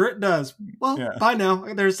 I'm sure it does. Well, Yeah. bye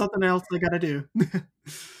now. There's something else I got to do."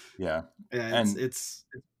 Yeah. Yeah, And it's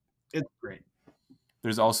great.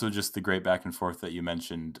 there's also just the great back and forth that you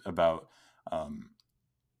mentioned about um,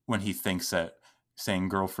 when he thinks that saying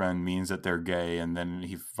girlfriend means that they're gay, and then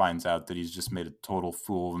he finds out that he's just made a total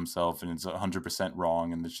fool of himself and it's 100%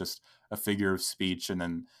 wrong, and it's just a figure of speech. And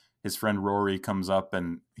then his friend Rory comes up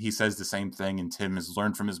and he says the same thing, and Tim has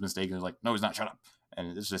learned from his mistake and is like, no, he's not, shut up.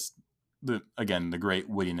 And it's just the great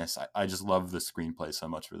wittiness. I just love the screenplay so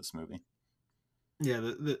much for this movie. Yeah,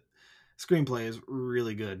 the screenplay is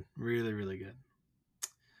really good. Really, really good.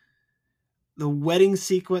 The wedding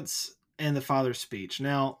sequence and the father's speech.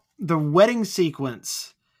 Now, the wedding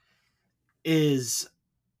sequence is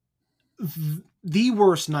the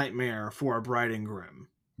worst nightmare for a bride and groom,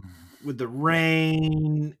 with the Yeah.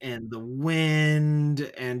 rain and the wind,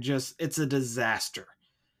 and just it's a disaster.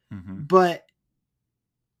 Mm-hmm. But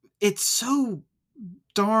it's so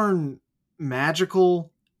darn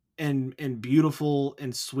magical and beautiful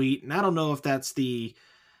and sweet. And I don't know if that's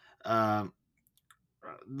uh,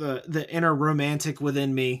 the inner romantic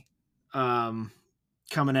within me um,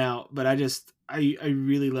 coming out, but I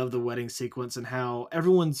really love the wedding sequence and how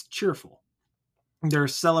everyone's cheerful. They're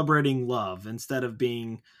celebrating love instead of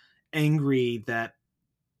being angry that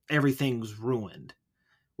everything's ruined.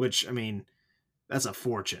 Which, I mean, that's a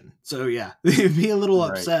fortune. So yeah, they'd be a little Right.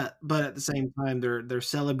 upset, but at the same time, they're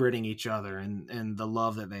celebrating each other and the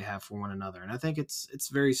love that they have for one another. And I think it's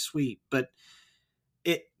very sweet. But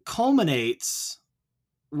it culminates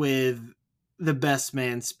with the best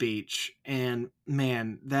man speech, and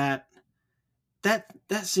man, that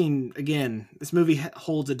scene again. This movie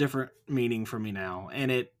holds a different meaning for me now,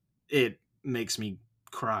 and it makes me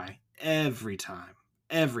cry every time.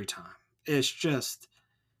 Every time, it's just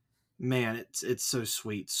man, it's so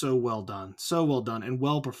sweet, so well done, and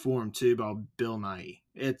well performed too by Bill Nighy.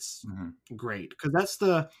 It's Mm-hmm. great because that's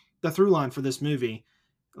the through line for this movie.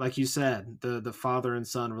 Like you said, the father and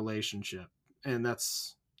son relationship, and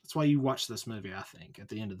that's why you watch this movie. I think at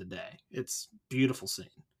the end of the day, it's beautiful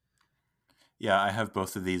scene. Yeah, I have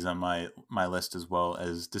both of these on my list as well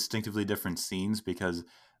as distinctively different scenes, because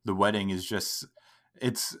the wedding is just,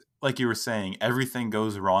 it's like you were saying, everything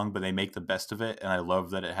goes wrong but they make the best of it, and I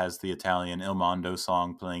love that it has the Italian Il Mondo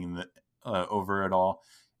song playing over it all.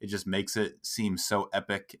 It just makes it seem so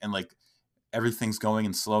epic, and like everything's going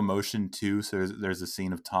in slow motion too. So there's a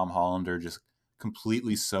scene of Tom Hollander just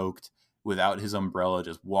completely soaked without his umbrella,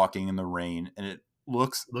 just walking in the rain, and it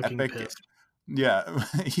looks Looking epic. pissed. Yeah,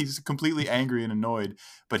 he's completely angry and annoyed,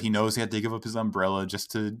 but he knows he had to give up his umbrella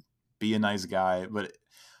just to be a nice guy. But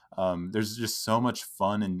there's just so much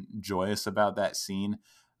fun and joyous about that scene.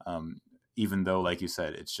 Even though, like you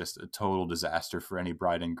said, it's just a total disaster for any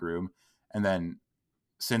bride and groom. And then,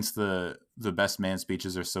 since the best man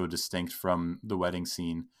speeches are so distinct from the wedding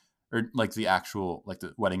scene, or like the actual, like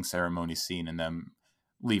the wedding ceremony scene, and them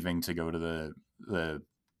leaving to go to the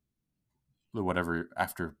the whatever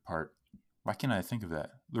after part. Why can't I think of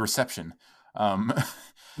that? The reception. Um,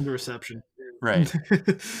 The reception. right.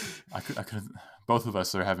 I could. Both of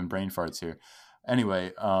us are having brain farts here.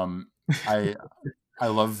 Anyway, I I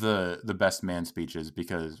love the best man speeches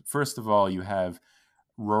because first of all, you have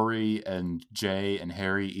Rory and Jay and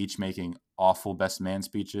Harry each making awful best man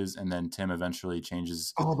speeches, and then Tim eventually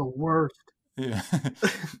changes. Oh, the worst.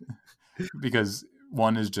 Because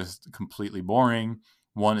one is just completely boring,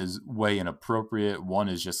 one is way inappropriate, one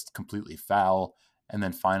is just completely foul, and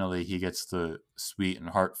then finally he gets the sweet and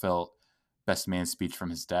heartfelt best man speech from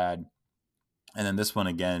his dad. And then this one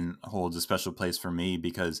again holds a special place for me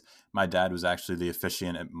because my dad was actually the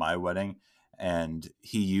officiant at my wedding, and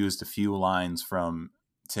he used a few lines from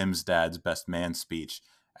Tim's dad's best man speech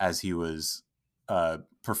as he was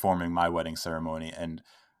performing my wedding ceremony. And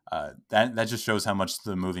that just shows how much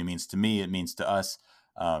the movie means to me. It means to us,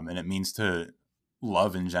 and it means to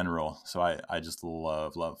love in general. So I just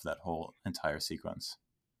love that whole entire sequence.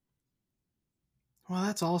 Well,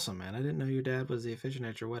 that's awesome, man. I didn't know your dad was the officiant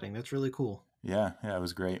at your wedding. That's really cool. Yeah, it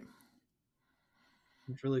was great.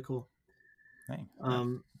 It's really cool. Hey, yeah.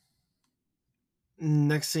 Um,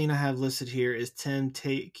 Next scene I have listed here is Tim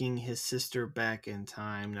taking his sister back in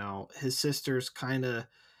time. Now, his sister's kind of,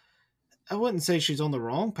 I wouldn't say she's on the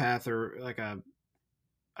wrong path or like a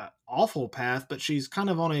awful path, but she's kind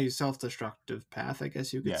of on a self destructive path, I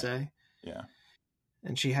guess you could Yeah, say. yeah.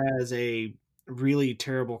 And she has a really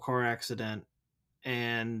terrible car accident,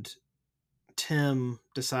 and Tim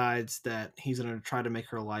decides that he's going to try to make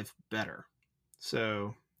her life better.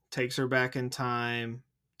 So takes her back in time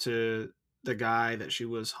to the guy that she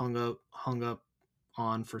was hung up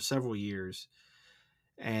on for several years,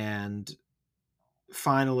 and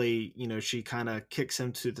finally, she kind of kicks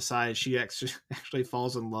him to the side. She actually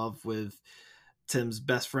falls in love with Tim's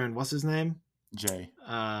best friend. What's his name? Jay.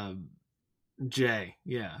 Uh, Jay.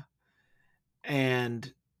 Yeah.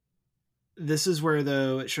 And this is where,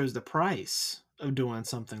 though, it shows the price of doing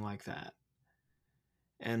something like that.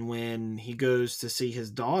 And when he goes to see his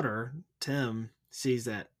daughter, Tim sees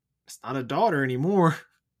that it's not a daughter anymore.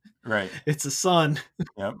 Right. It's a son.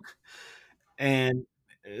 Yep. And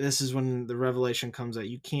this is when the revelation comes that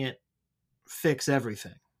you can't fix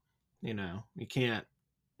everything. You can't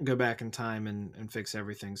go back in time and fix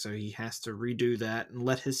everything. So he has to redo that and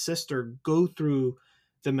let his sister go through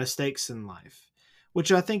the mistakes in life,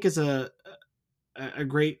 which I think is a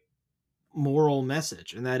great moral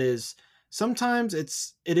message. And that is, sometimes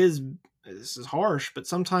this is harsh, but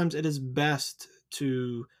sometimes it is best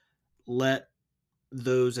to let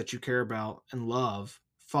those that you care about and love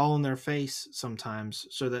fall on their face sometimes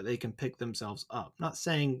so that they can pick themselves up. Not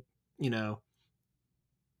saying,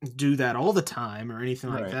 do that all the time or anything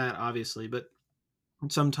like Right. that, obviously, but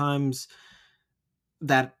sometimes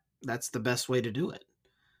that's the best way to do it.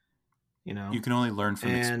 You can only learn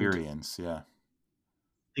from And experience. Yeah.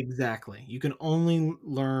 exactly, you can only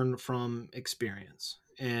learn from experience.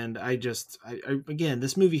 And again,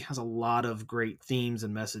 this movie has a lot of great themes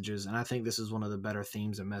and messages, and I think this is one of the better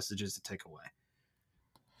themes and messages to take away.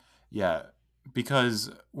 Yeah,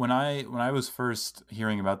 because when I was first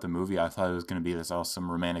hearing about the movie, I thought it was going to be this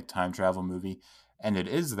awesome romantic time travel movie, and it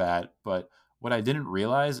is that. But what I didn't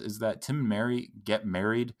realize is that Tim and Mary get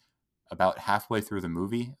married about halfway through the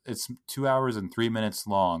movie. It's 2 hours and 3 minutes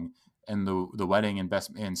long, and the wedding and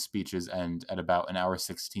best man speeches end at about an hour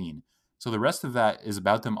 16. So the rest of that is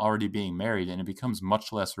about them already being married, and it becomes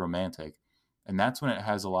much less romantic. And that's when it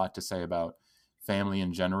has a lot to say about family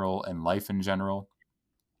in general and life in general,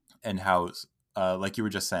 and how, like you were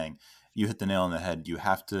just saying, you hit the nail on the head. You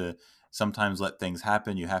have to sometimes let things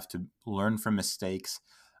happen. You have to learn from mistakes.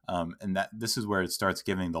 And that this is where it starts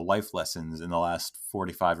giving the life lessons in the last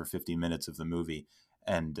 45 or 50 minutes of the movie.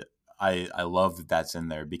 And I love that that's in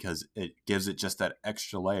there because it gives it just that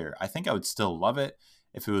extra layer. I think I would still love it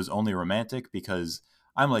if it was only romantic, because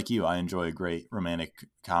I'm like you. I enjoy a great romantic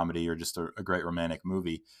comedy or just a great romantic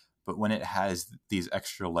movie. But when it has these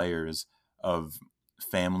extra layers of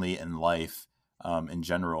family and life, in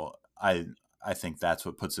general, I think that's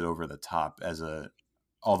what puts it over the top as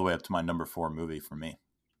all the way up to my number 4 movie for me.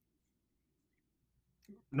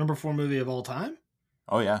 Number 4 movie of all time?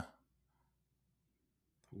 Oh yeah.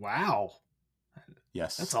 Wow. That's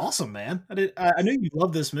Yes. awesome, man. I knew you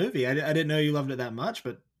loved this movie. I didn't know you loved it that much,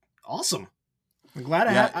 but awesome. I'm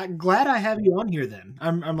glad Yeah. I'm glad I have you on here. Then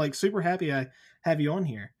I'm like super happy I have you on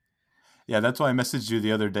here. Yeah, that's why I messaged you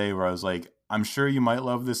the other day where I was like, I'm sure you might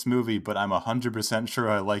love this movie, but I'm 100% sure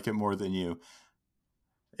I like it more than you.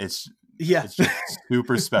 It's Yeah, it's just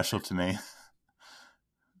super special to me.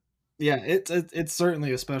 yeah. It's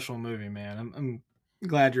certainly a special movie, man. I'm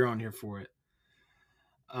glad you're on here for it.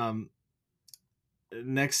 Um,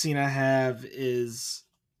 Next scene I have is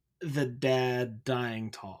the dad dying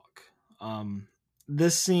talk.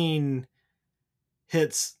 This scene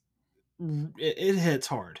hits it hits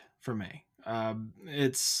hard for me.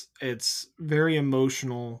 It's very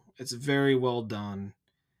emotional. It's very well done.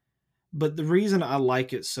 But the reason I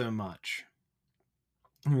like it so much,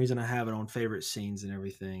 the reason I have it on favorite scenes and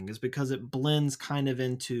everything, is because it blends kind of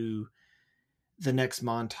into the next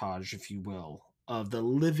montage, if you will, of the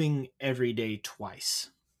living every day twice.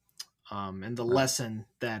 And the Right. lesson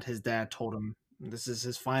that his dad told him. This is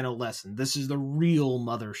his final lesson. This is the real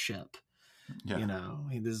mothership. Yeah.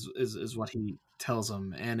 This is what he tells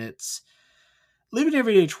him, and it's living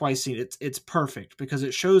every day twice scene. It's perfect because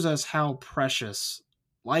it shows us how precious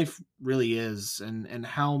life really is, and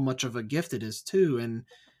how much of a gift it is too, and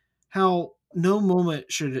how no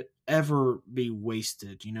moment should ever be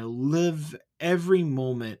wasted. Live every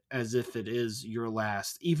moment as if it is your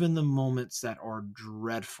last, even the moments that are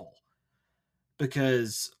dreadful,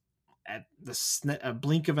 because at a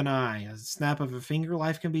blink of an eye, a snap of a finger,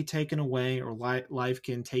 life can be taken away, or life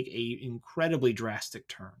can take a incredibly drastic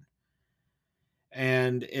turn.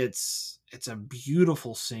 And it's a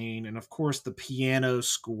beautiful scene, and of course the piano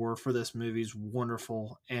score for this movie is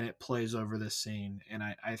wonderful, and it plays over this scene. And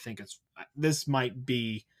I think this might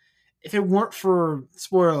be, if it weren't for,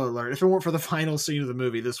 spoiler alert, if it weren't for the final scene of the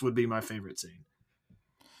movie, this would be my favorite scene.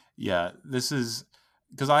 Yeah, this is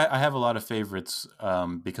because I have a lot of favorites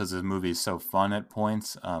because the movie is so fun at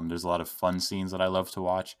points. There's a lot of fun scenes that I love to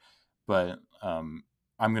watch, but I'm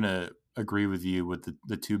gonna agree with you with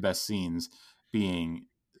the two best scenes being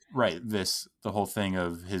right. This the whole thing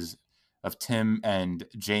of Tim and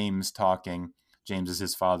James talking. James is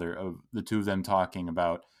his father. Of the two of them talking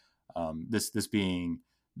about this being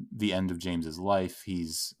the end of James's life.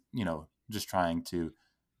 He's just trying to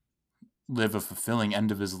live a fulfilling end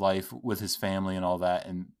of his life with his family and all that,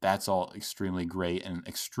 and that's all extremely great and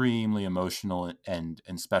extremely emotional and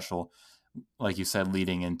special, like you said,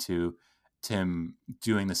 leading into Tim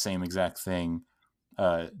doing the same exact thing,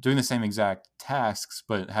 doing the same exact tasks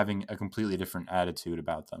but having a completely different attitude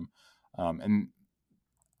about them. And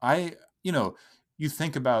I you know you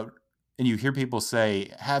think about and you hear people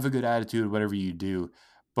say have a good attitude whatever you do,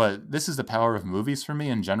 but this is the power of movies for me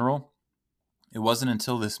in general. It wasn't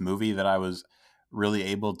until this movie that I was really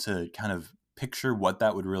able to kind of picture what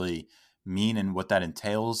that would really mean and what that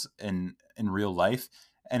entails in real life.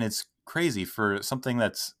 And it's crazy for something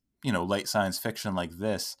that's, light science fiction like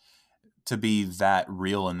this to be that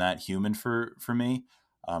real and that human for me.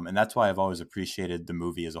 And that's why I've always appreciated the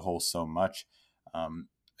movie as a whole so much.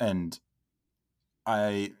 And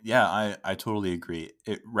I totally agree.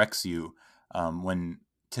 It wrecks you when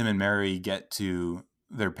Tim and Mary get to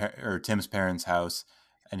or Tim's parents' house,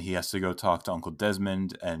 and he has to go talk to Uncle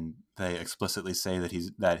Desmond, and they explicitly say that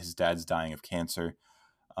his dad's dying of cancer,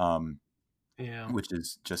 um, Yeah. which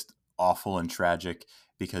is just awful and tragic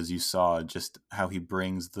because you saw just how he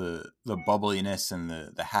brings the bubbliness and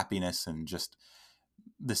the happiness and just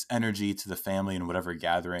this energy to the family and whatever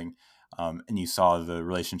gathering. And you saw the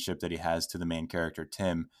relationship that he has to the main character,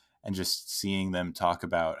 Tim, and just seeing them talk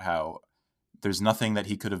about how there's nothing that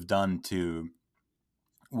he could have done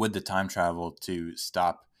with the time travel to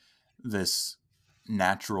stop this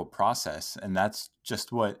natural process. And that's just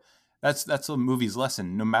that's a movie's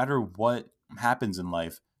lesson. No matter what happens in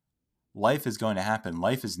life is going to happen.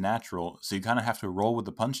 Life is natural, so you kind of have to roll with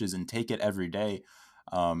the punches and take it every day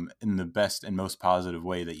in the best and most positive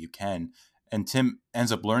way that you can. And Tim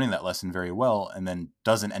ends up learning that lesson very well, and then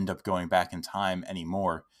doesn't end up going back in time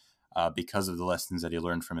anymore because of the lessons that he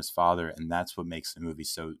learned from his father. And that's what makes the movie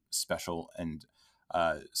so special and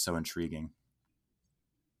so intriguing.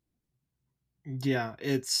 Yeah,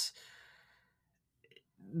 it's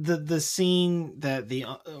the scene that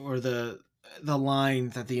or the line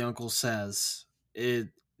that the uncle says. It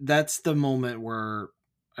That's the moment where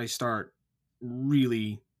I start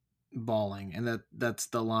really bawling, and that's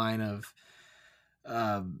the line of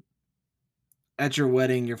um at your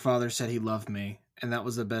wedding your father said he loved me and that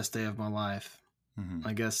was the best day of my life. Hmm.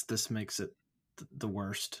 I guess this makes it the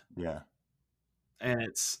worst. Yeah, And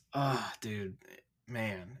it's dude,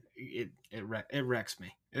 man, it wrecks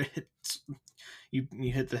me. It's, you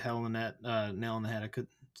hit the hell in that nail on the head.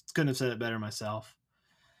 Couldn't have said it better myself.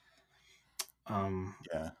 um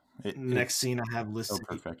yeah. Next It's scene I have so listed.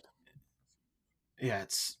 perfect. Yeah,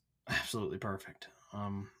 it's absolutely perfect.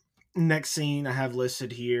 Next scene I have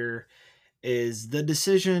listed here is the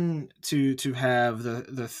decision to have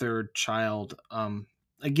the third child.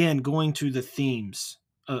 Again, going to the themes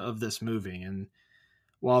of this movie, and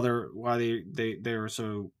why they're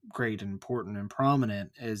so great and important and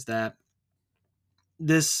prominent, is that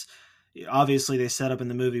this, obviously they set up in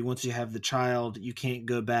the movie, once you have the child you can't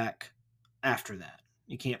go back after that.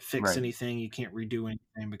 You can't fix Right. anything, you can't redo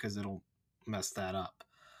anything because it'll mess that up.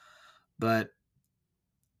 But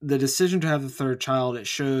the decision to have the third child, it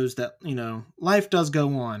shows that life does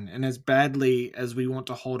go on, and as badly as we want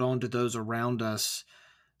to hold on to those around us,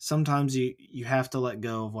 sometimes you have to let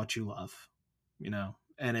go of what you love.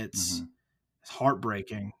 And it's Hmm.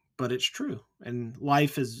 heartbreaking, but it's true. And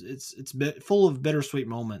life is full of bittersweet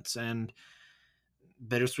moments and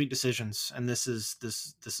bittersweet decisions, and this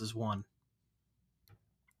is one.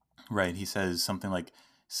 Right. He says something like,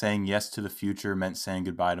 saying yes to the future meant saying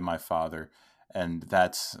goodbye to my father. And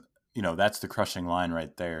that's the crushing line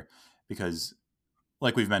right there. Because,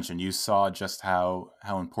 like we've mentioned, you saw just how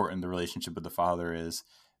important the relationship with the father is,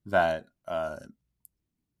 that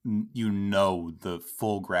the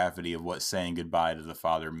full gravity of what saying goodbye to the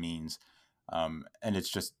father means. And it's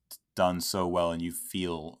just done so well. And you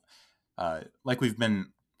feel, like we've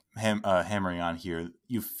been hammering on here,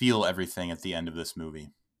 you feel everything at the end of this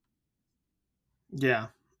movie. Yeah,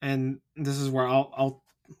 and this is where I'll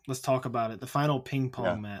let's talk about it. The final ping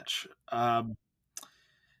Yeah. pong match.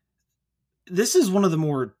 This is one of the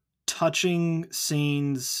more touching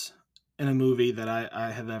scenes in a movie that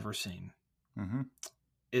I have ever seen. Hmm.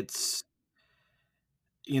 It's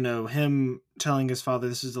him telling his father,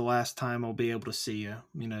 "This is the last time I'll be able to see you."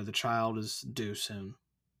 The child is due soon,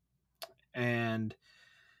 and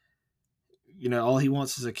all he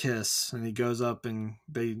wants is a kiss, and he goes up and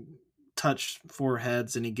they touch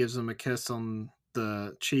foreheads, and he gives him a kiss on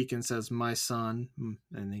the cheek and says, "My son,"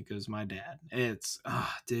 and he goes, "My dad." It's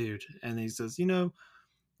dude, and he says,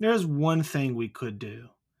 "There's one thing we could do."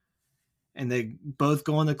 And they both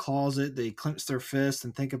go in the closet, they clench their fists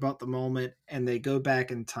and think about the moment, and they go back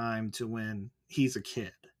in time to when he's a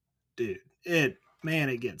kid. Dude, it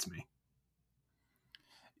gets me.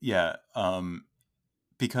 Yeah,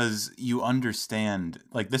 because you understand,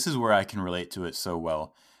 like, this is where I can relate to it so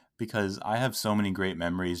well, because I have so many great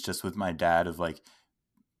memories just with my dad of, like,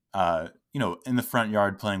 in the front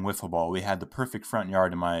yard playing wiffle ball. We had the perfect front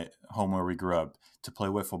yard in my home where we grew up to play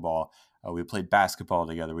wiffle ball. We played basketball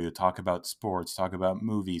together. We would talk about sports, talk about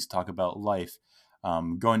movies, talk about life,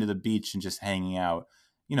 going to the beach and just hanging out,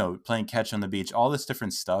 playing catch on the beach, all this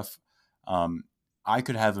different stuff. Um, I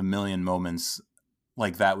could have a million moments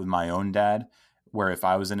like that with my own dad, where if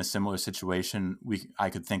I was in a similar situation,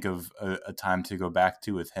 I could think of a time to go back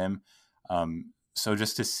to with him. So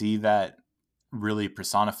just to see that really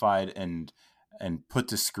personified and put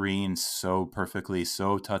to screen so perfectly,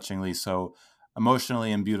 so touchingly, so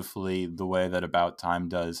emotionally and beautifully, the way that About Time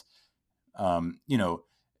does. Um, you know,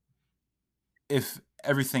 if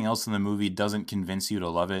everything else in the movie doesn't convince you to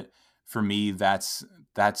love it, for me, that's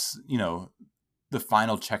the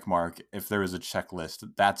final check mark. If there is a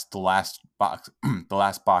checklist, that's the last box, the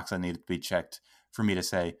last box I need to be checked for me to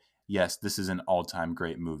say, yes, this is an all-time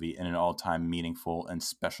great movie and an all-time meaningful and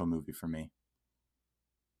special movie for me.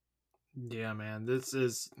 Yeah, man, this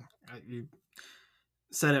is you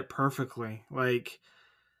said it perfectly. Like,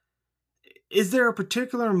 is there a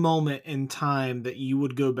particular moment in time that you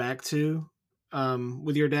would go back to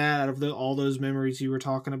with your dad out of all those memories you were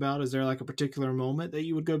talking about? Is there like a particular moment that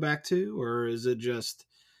you would go back to, or is it just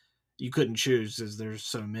you couldn't choose as there's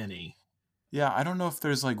so many? Yeah, I don't know if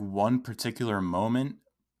there's like one particular moment,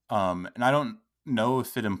 and I don't know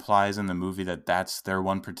if it implies in the movie that that's their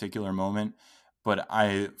one particular moment, but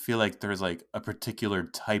I feel like there's like a particular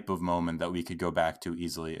type of moment that we could go back to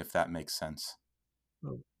easily, if that makes sense.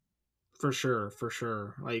 Oh, for sure, for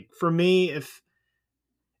sure. Like for me, if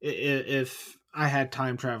I had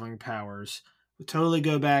time traveling powers, would totally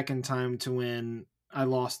go back in time to when I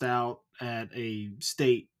lost out at a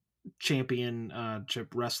state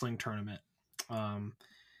championship wrestling tournament. Um,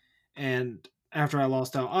 and after I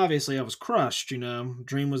lost out, obviously I was crushed.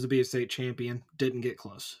 Dream was to be a state champion, didn't get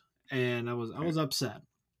close, and I was upset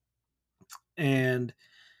and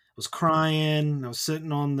was crying. I was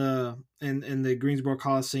sitting on in the Greensboro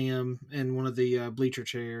Coliseum in one of the bleacher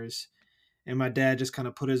chairs, and my dad just kind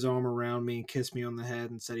of put his arm around me and kissed me on the head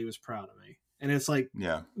and said he was proud of me. And it's like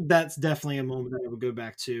Yeah, that's definitely a moment that I would go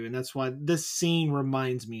back to, and that's why this scene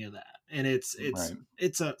reminds me of that. And right.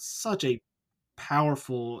 it's a such a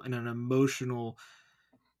powerful and an emotional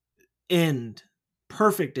end,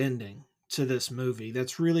 perfect ending to this movie.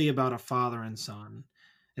 That's really about a father and son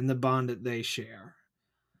and the bond that they share.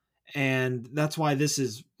 And that's why this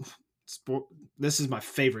is my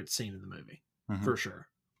favorite scene in the movie Hmm. for sure.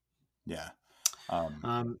 Yeah. Um,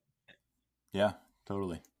 Um, yeah,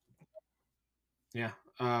 totally. Yeah.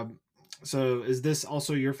 So is this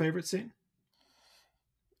also your favorite scene?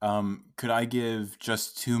 Could I give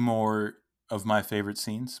just two more of my favorite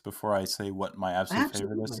scenes before I say what my absolute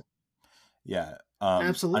favorite Absolutely. is? Yeah.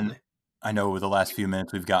 Absolutely. I know with the last few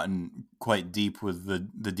minutes we've gotten quite deep with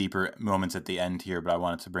the deeper moments at the end here, but I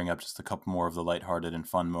wanted to bring up just a couple more of the lighthearted and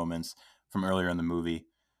fun moments from earlier in the movie.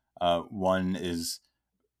 One is,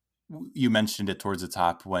 you mentioned it towards the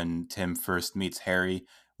top, when Tim first meets Harry,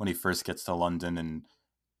 when he first gets to London, and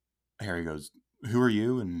Harry goes, "Who are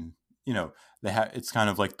you?" And it's kind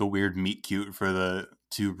of like the weird meet cute for the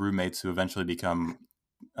two roommates who eventually become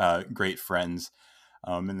great friends.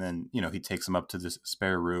 And then, he takes him up to this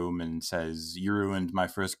spare room and says, "You ruined my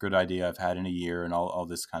first good idea I've had in a year," and all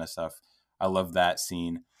this kind of stuff. I love that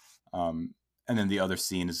scene. And then the other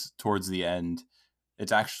scene is towards the end.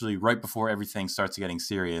 It's actually right before everything starts getting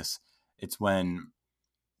serious. It's when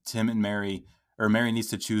Tim and Mary, or Mary needs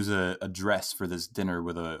to choose a dress for this dinner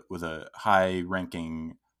with a high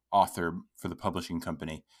ranking author for the publishing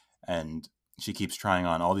company. And she keeps trying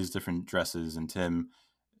on all these different dresses, and Tim,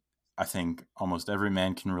 I think almost every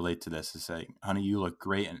man can relate to this, is saying, "Honey, you look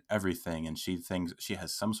great in everything." And she thinks she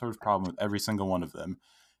has some sort of problem with every single one of them.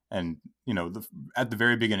 And, at the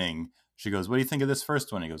very beginning, she goes, "What do you think of this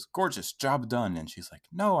first one?" He goes, "Gorgeous, job done." And she's like,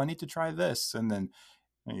 "No, I need to try this." And then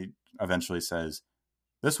he eventually says,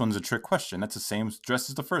 "This one's a trick question. That's the same dress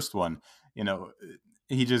as the first one." You know,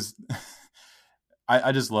 he just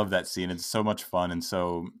I just love that scene. It's so much fun and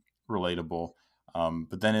so relatable.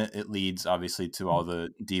 But then it leads obviously to all the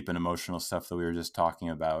deep and emotional stuff that we were just talking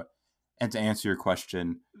about. And to answer your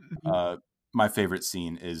question, uh, my favorite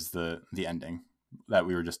scene is the ending that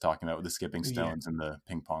we were just talking about with the skipping Yeah, stones and the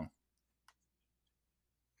ping pong.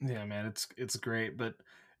 yeah, man, it's great. But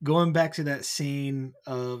going back to that scene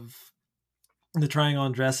of the trying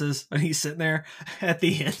on dresses, and he's sitting there at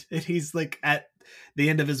the end, and he's like at the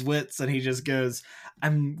end of his wits, and he just goes,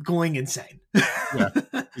 "I'm going insane." Yeah,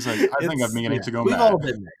 he's like, I think I'm It's beginning yeah, to go we've mad. all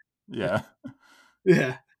been Yeah, there.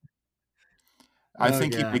 Yeah. I Oh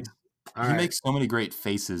think god. All he right. makes so many great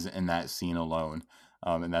faces in that scene alone,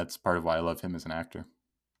 and that's part of why I love him as an actor.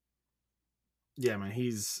 Yeah, man.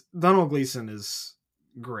 He's Donald Gleason is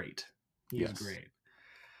great. He's Yes. great.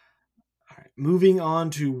 All right. Moving on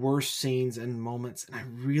to worst scenes and moments, and I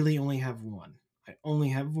really only have one. I only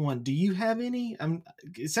have one. Do you have any?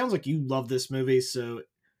 It sounds like you love this movie, so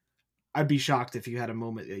I'd be shocked if you had a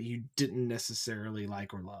moment that you didn't necessarily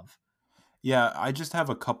like or love. Yeah, I just have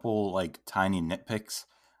a couple like tiny nitpicks.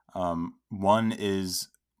 One is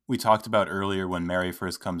we talked about earlier when Mary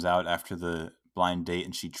first comes out after the blind date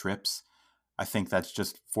and she trips. I think that's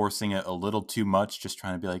just forcing it a little too much, just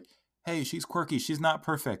trying to be like, hey, she's quirky, she's not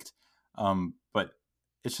perfect. But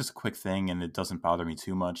it's just a quick thing and it doesn't bother me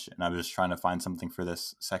too much. And I was just trying to find something for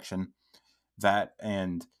this section. That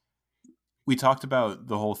and we talked about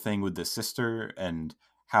the whole thing with the sister and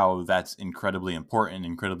how that's incredibly important,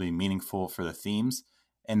 incredibly meaningful for the themes.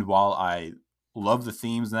 And while I love the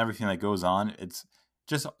themes and everything that goes on, it's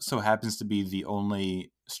just so happens to be the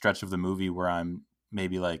only stretch of the movie where I'm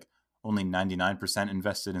maybe like only 99%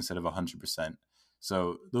 invested instead of 100%.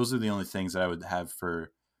 So those are the only things that I would have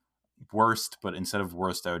for worst, but instead of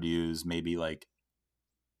worst, I would use maybe like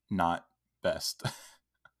not best.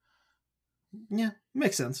 Yeah,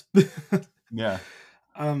 makes sense. Yeah.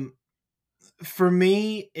 um, for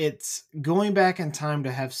me, it's going back in time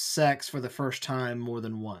to have sex for the first time more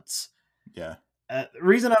than once. Yeah. The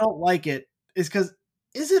reason I don't like it is because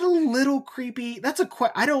is it a little creepy? That's a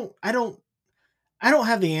I don't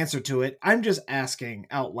have the answer to it. I'm just asking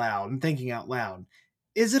out loud and thinking out loud.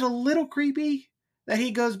 Is it a little creepy that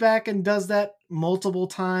he goes back and does that multiple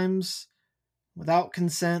times without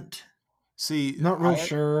consent? See, Not real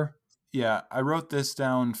sure. yeah, I wrote this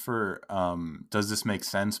down for does this make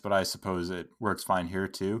sense, but I suppose it works fine here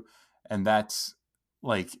too. And that's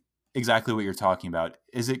like exactly what you're talking about.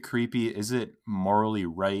 Is it creepy? Is it morally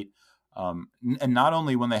right? And not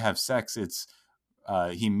only when they have sex, it's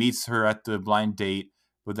he meets her at the blind date,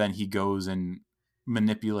 but then he goes and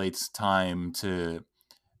manipulates time to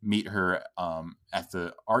meet her at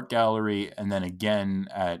the art gallery and then again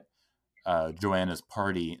at Joanna's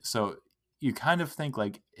party. So you kind of think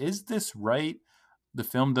like, is this right? The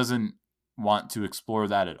film doesn't want to explore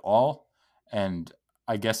that at all, and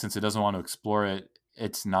I guess since it doesn't want to explore it,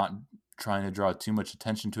 it's not trying to draw too much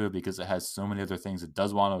attention to it because it has so many other things it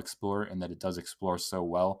does want to explore and that it does explore so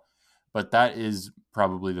well. But that is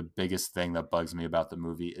probably the biggest thing that bugs me about the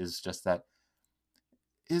movie is just that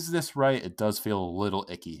is this right? It does feel a little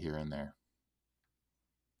icky here and there.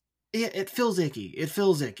 It feels icky. It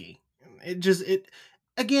feels icky. It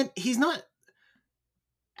again. He's not.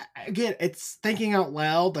 Again, it's thinking out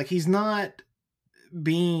loud. Like he's not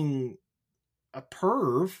being a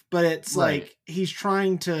perv, but it's Right. like he's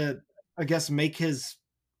trying to, I guess, make his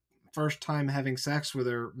first time having sex with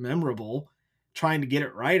her memorable, trying to get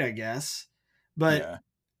it right, I guess. But Yeah.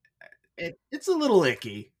 it's a little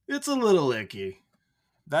icky. It's a little icky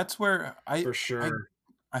That's where for I sure.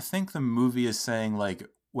 I think the movie is saying like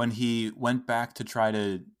when he went back to try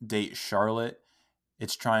to date Charlotte,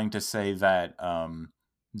 it's trying to say that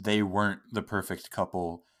they weren't the perfect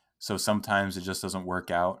couple, so sometimes it just doesn't work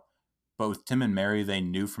out. But with Tim and Mary, they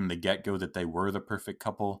knew from the get go that they were the perfect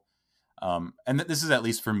couple. And this is at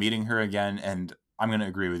least for meeting her again. And I'm going to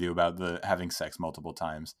agree with you about the having sex multiple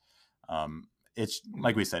times. It's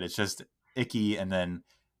like we said, it's just icky, and then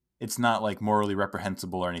it's not like morally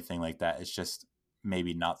reprehensible or anything like that. It's just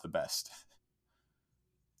maybe not the best.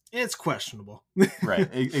 It's questionable. Right.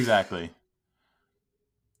 Exactly.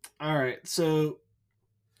 All right, so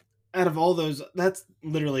out of all those, that's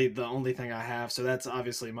literally the only thing I have. So that's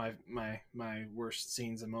obviously my worst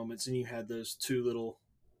scenes and moments. And you had those two little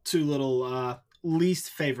least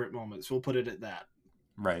favorite moments. We'll put it at that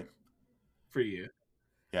Right. for you.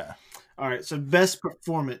 Yeah. All right, so best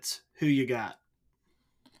performance. Who you got?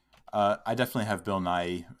 I definitely have Bill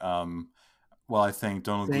Nye. Well, I think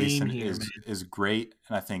Donald Same Gleason here, man. is great,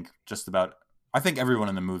 and I think everyone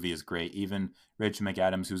in the movie is great. Even Rachel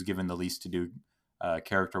McAdams, who's given the least to do,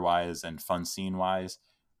 character wise and fun scene wise.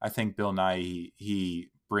 I think Bill Nye he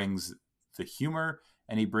brings the humor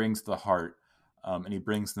and he brings the heart, and he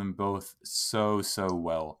brings them both so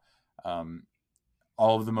well. Um,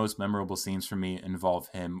 all of the most memorable scenes for me involve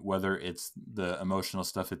him, whether it's the emotional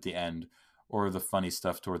stuff at the end or the funny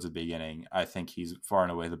stuff towards the beginning. I think he's far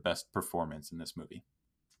and away the best performance in this movie.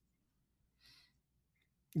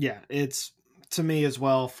 Yeah, it's to me as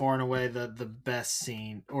well, far and away the best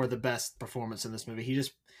scene or the best performance in this movie. He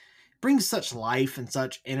just brings such life and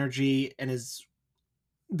such energy, and is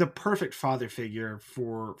the perfect father figure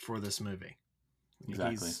for this movie.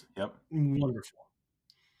 Exactly. He's Yep. wonderful.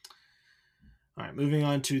 All right, moving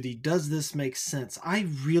on to the does this make sense? I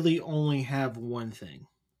really only have one thing.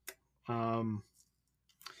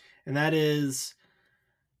 And that is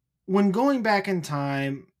when going back in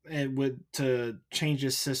time and would to change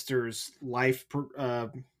his sister's life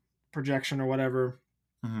projection or whatever.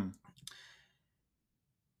 Mm-hmm.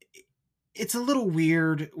 It's a little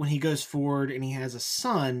weird when he goes forward and he has a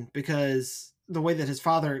son, because the way that his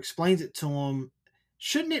father explains it to him,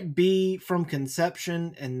 shouldn't it be from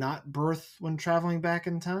conception and not birth when traveling back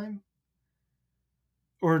in time?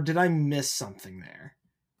 Or did I miss something there?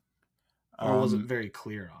 Or was it Um, very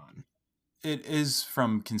clear on? it is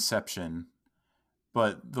from conception,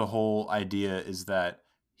 but the whole idea is that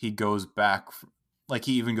he goes back, like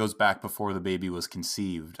he even goes back before the baby was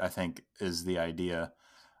conceived, I think is the idea.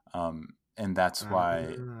 And that's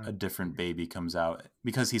why a different baby comes out,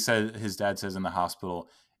 because he said, his dad says in the hospital,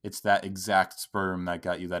 it's that exact sperm that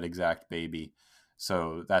got you that exact baby.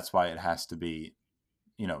 So that's why it has to be,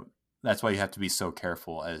 you know, that's why you have to be so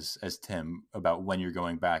careful as Tim about when you're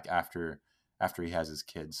going back after he has his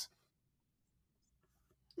kids.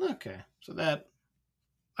 Okay, so that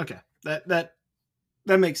okay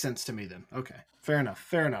that makes sense to me then. Okay, fair enough.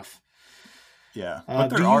 Fair enough. Yeah, but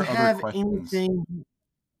Do there you are other have questions. anything?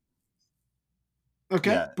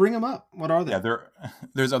 Okay, Yeah, bring them up. What are yeah, they?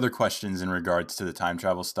 there's other questions in regards to the time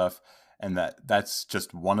travel stuff, and that's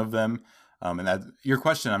just one of them. And that your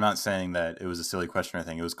question, I'm not saying that it was a silly question or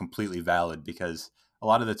anything. It was completely valid, because a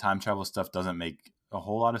lot of the time travel stuff doesn't make a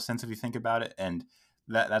whole lot of sense if you think about it, and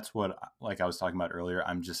that's what, like I was talking about earlier,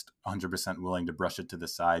 I'm just 100% willing to brush it to the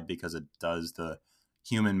side because it does the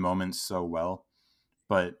human moments so well.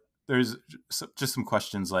 But there's just some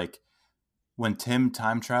questions like, when Tim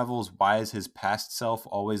time travels, why is his past self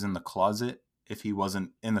always in the closet if he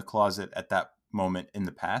wasn't in the closet at that moment in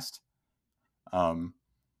the past? Um,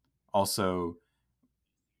 Also,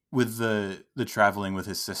 with the traveling with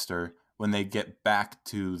his sister, when they get back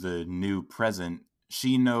to the new present,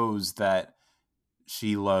 she knows that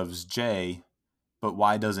she loves Jay, but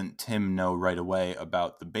why doesn't Tim know right away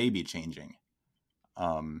about the baby changing?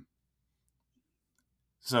 Um,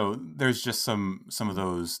 so there's just some of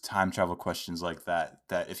those time travel questions like that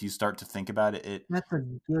if you start to think about it, it That's a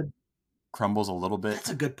good. crumbles a little bit. That's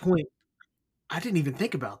a good point. I didn't even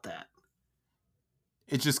think about that.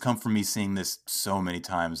 It just come from me seeing this so many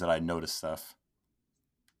times that I notice stuff.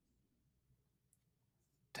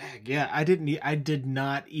 Dang, yeah, I didn't. I did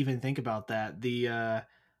not even think about that. The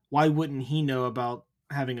why wouldn't he know about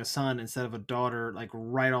having a son instead of a daughter, like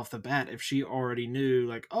right off the bat, if she already knew?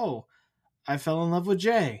 Like, oh, I fell in love with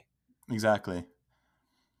Jay. Exactly.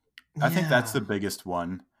 I think that's Yeah, the biggest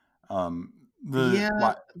one. The yeah,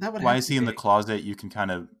 that would why have is to he in the be. closet? You can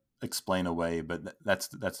kind of explain away, but that's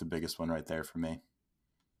the biggest one right there for me.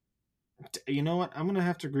 You know what? I'm gonna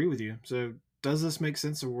have to agree with you. So, does this make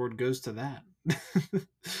sense? Award goes to that.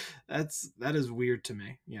 That is weird to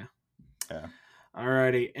me. Yeah. Yeah.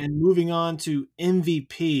 Alrighty, and moving on to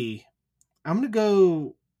MVP, I'm gonna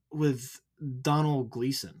go with Donald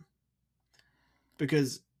Gleason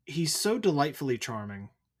because he's so delightfully charming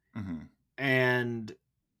Hmm. and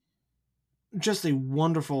just a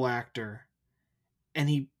wonderful actor, and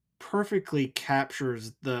he perfectly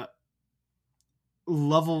captures the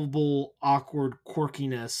lovable, awkward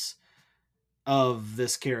quirkiness of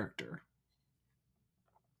this character.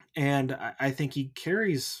 And I think he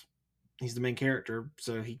carries. He's the main character,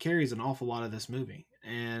 so he carries an awful lot of this movie,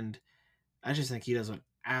 and I just think he does an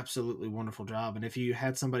absolutely wonderful job. And if you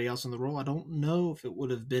had somebody else in the role, I don't know if it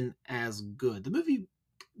would have been as good. The movie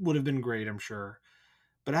would have been great, I'm sure,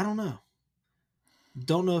 but I don't know.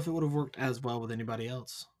 Don't know if it would have worked as well with anybody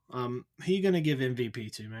else. Who you gonna give MVP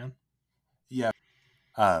to, man? Yeah.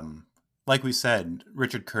 Um, like we said,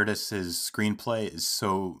 Richard Curtis's screenplay is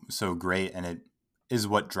so great, and it is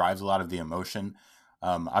what drives a lot of the emotion.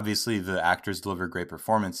 Obviously, the actors deliver great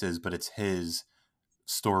performances, but it's his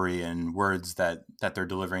story and words that they're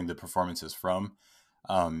delivering the performances from.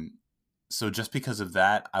 Um, so just because of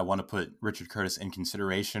that, I want to put Richard Curtis in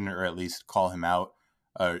consideration, or at least call him out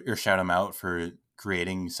or shout him out for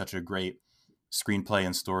creating such a great screenplay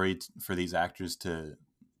and story for these actors to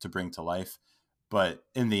bring to life. But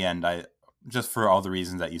in the end, I just for all the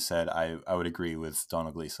reasons that you said, I would agree with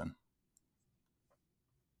Donald Gleason.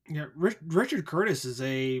 Yeah, Richard Curtis is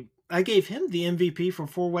a. I gave him the MVP for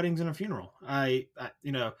Four Weddings and a Funeral.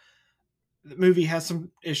 The movie has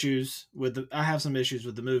some issues with the. I have some issues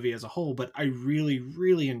with the movie as a whole, but I really,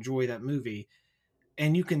 really enjoy that movie,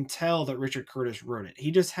 and you can tell that Richard Curtis wrote it. He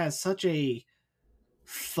just has such a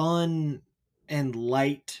fun and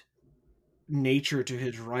light nature to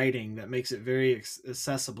his writing that makes it very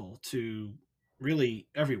accessible to really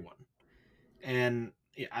everyone. And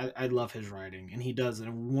yeah, I love his writing, and he does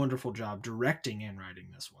a wonderful job directing and writing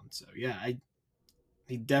this one. So yeah,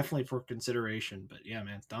 he definitely for consideration. But yeah,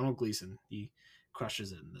 man, Donald Gleason, he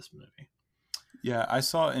crushes it in this movie. Yeah, I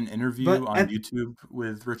saw an interview But on YouTube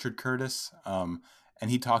with Richard Curtis, and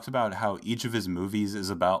he talked about how each of his movies is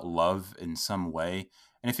about love in some way.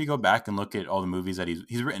 And if you go back and look at all the movies that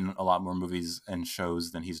he's written a lot more movies and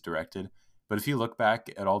shows than he's directed. But if you look back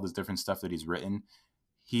at all this different stuff that he's written,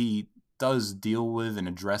 he does deal with and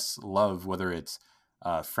address love, whether it's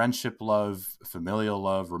friendship love, familial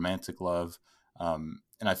love, romantic love. And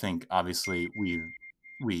I think obviously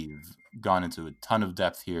we've gone into a ton of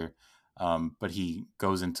depth here, but he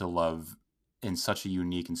goes into love in such a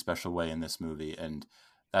unique and special way in this movie, and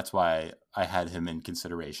that's why I had him in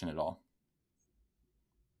consideration at all.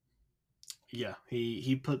 yeah,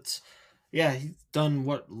 he puts yeah he's done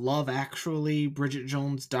what Love Actually, Bridget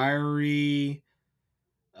Jones' Diary,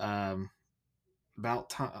 um, about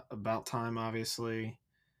time, obviously.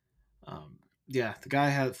 Um, yeah, the guy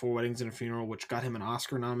had Four Weddings and a Funeral, which got him an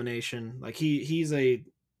Oscar nomination. Like he's a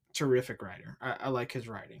terrific writer. I like his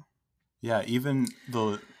writing. Yeah, even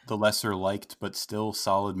the lesser liked but still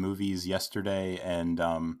solid movies, Yesterday and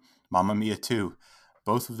Mamma Mia 2,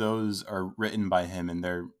 both of those are written by him, and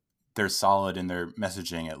they're solid in their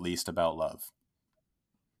messaging, at least about love.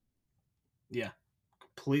 Yeah,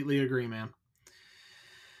 completely agree, man.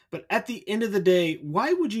 But at the end of the day,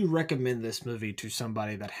 why would you recommend this movie to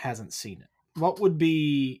somebody that hasn't seen it? What would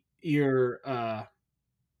be your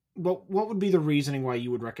what would be the reasoning why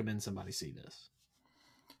you would recommend somebody see this?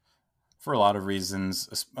 For a lot of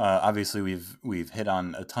reasons. Obviously, we've hit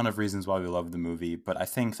on a ton of reasons why we love the movie, but I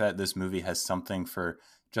think that this movie has something for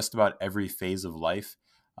just about every phase of life,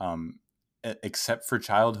 um, except for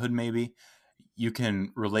childhood. Maybe you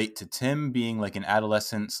can relate to Tim being like an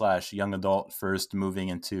adolescent slash young adult first moving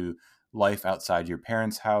into life outside your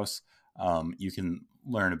parents' house. You can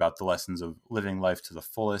learn about the lessons of living life to the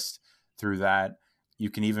fullest through that. You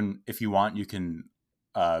can even, if you want, you can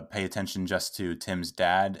pay attention just to Tim's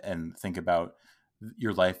dad and think about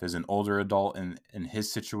your life as an older adult in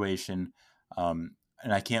his situation. And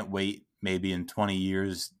I can't wait maybe in 20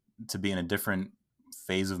 years to be in a different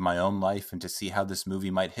phase of my own life and to see how this movie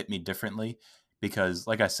might hit me differently. Because,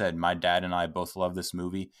 like I said, my dad and I both love this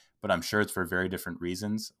movie, but I'm sure it's for very different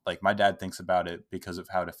reasons. Like, my dad thinks about it because of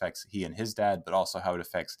how it affects he and his dad, but also how it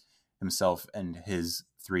affects himself and his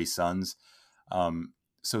three sons. Um,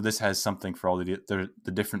 so this has something for all the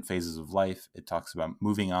different phases of life. It talks about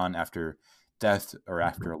moving on after death or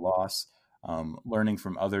after a loss, learning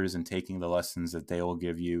from others and taking the lessons that they will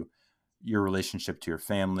give you, your relationship to your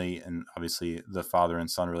family, and obviously the father and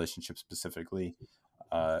son relationship specifically.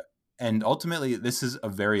 Uh, and ultimately, this is a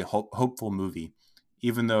very hopeful movie,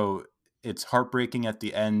 even though it's heartbreaking at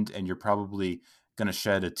the end, and you're probably going to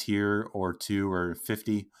shed a tear or two or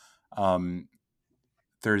 50. Um,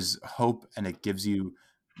 there's hope, and it gives you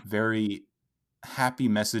very happy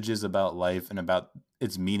messages about life and about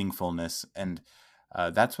its meaningfulness, and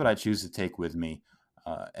that's what I choose to take with me,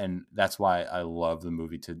 and that's why I love the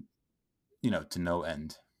movie to no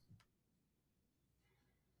end.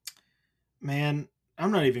 Man,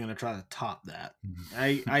 I'm not even going to try to top that.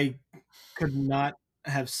 I could not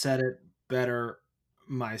have said it better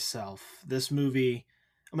myself. This movie,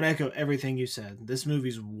 I'm going to echo everything you said. This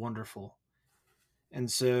movie's wonderful. And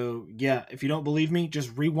so, yeah, if you don't believe me,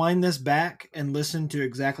 just rewind this back and listen to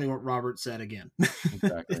exactly what Robert said again.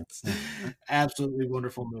 Exactly. It's absolutely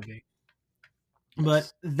wonderful movie. But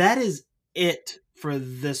Yes. that is it for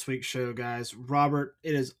this week's show, guys. Robert,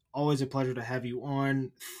 it is always a pleasure to have you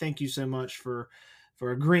on. Thank you so much for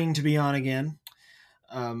agreeing to be on again.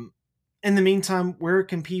 Um, in the meantime, where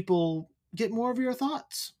can people get more of your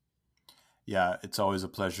thoughts? Yeah, it's always a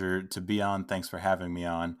pleasure to be on. Thanks for having me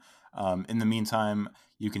on. In the meantime,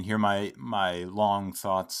 you can hear my long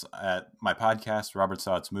thoughts at my podcast, Robert's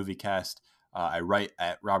Thoughts Movie Cast. I write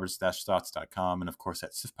at roberts-thoughts.com and, of course,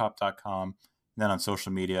 at sifpop.com. And then on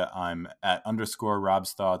social media, I'm at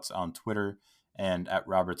 _Rob's Thoughts on Twitter and at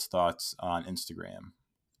Robert's Thoughts on Instagram.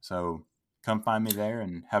 So come find me there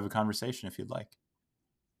and have a conversation if you'd like.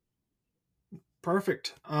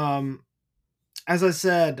 Perfect. As I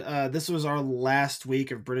said, this was our last week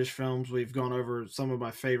of British films. We've gone over some of my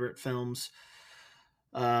favorite films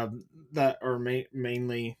that are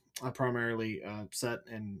mainly, primarily set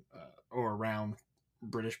in or around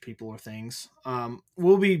British people or things.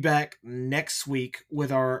 We'll be back next week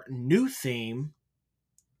with our new theme,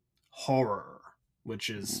 horror, which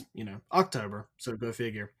is, October, so go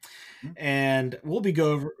figure. And we'll be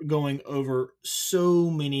going over so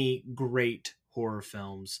many great horror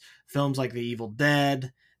films like The Evil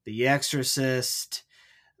Dead, The Exorcist,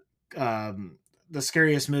 the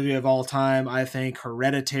scariest movie of all time, I think,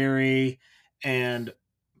 Hereditary, and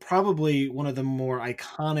probably one of the more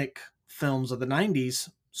iconic films of the 90s,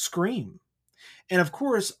 Scream. And of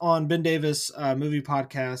course, on Ben Davis Movie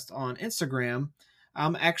Podcast on Instagram,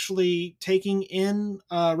 I'm actually taking in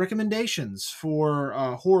recommendations for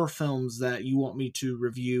horror films that you want me to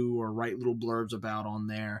review or write little blurbs about on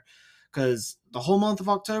there. Because the whole month of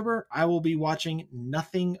October, I will be watching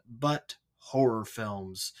nothing but horror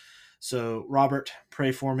films. So, Robert,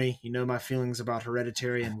 pray for me. You know my feelings about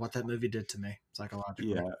Hereditary and what that movie did to me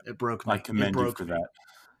psychologically. Yeah, It broke me. I commend you for that.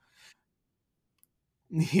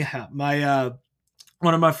 Yeah, my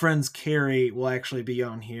one of my friends, Carrie, will actually be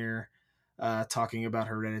on here talking about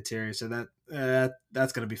Hereditary. So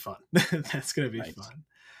that's gonna be fun. That's gonna be fun.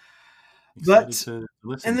 Excited But to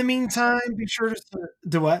listen. in the meantime, be sure to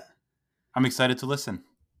do what? I'm excited to listen.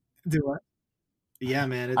 Do what? Yeah,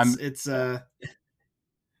 man, it's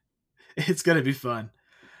it's gonna be fun.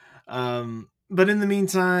 But in the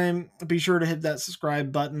meantime, be sure to hit that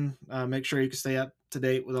subscribe button. Make sure you can stay up to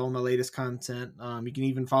date with all my latest content. You can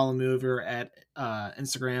even follow me over at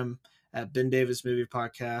Instagram at Ben Davis Movie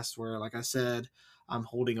Podcast, where, like I said, I'm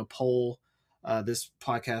holding a poll. This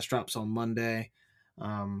podcast drops on Monday.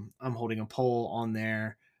 I'm holding a poll on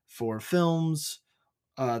there for films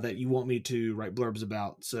that you want me to write blurbs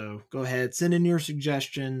about. So go ahead, send in your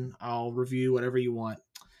suggestion. I'll review whatever you want.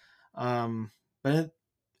 But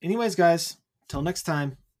anyways, guys, till next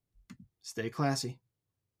time, stay classy.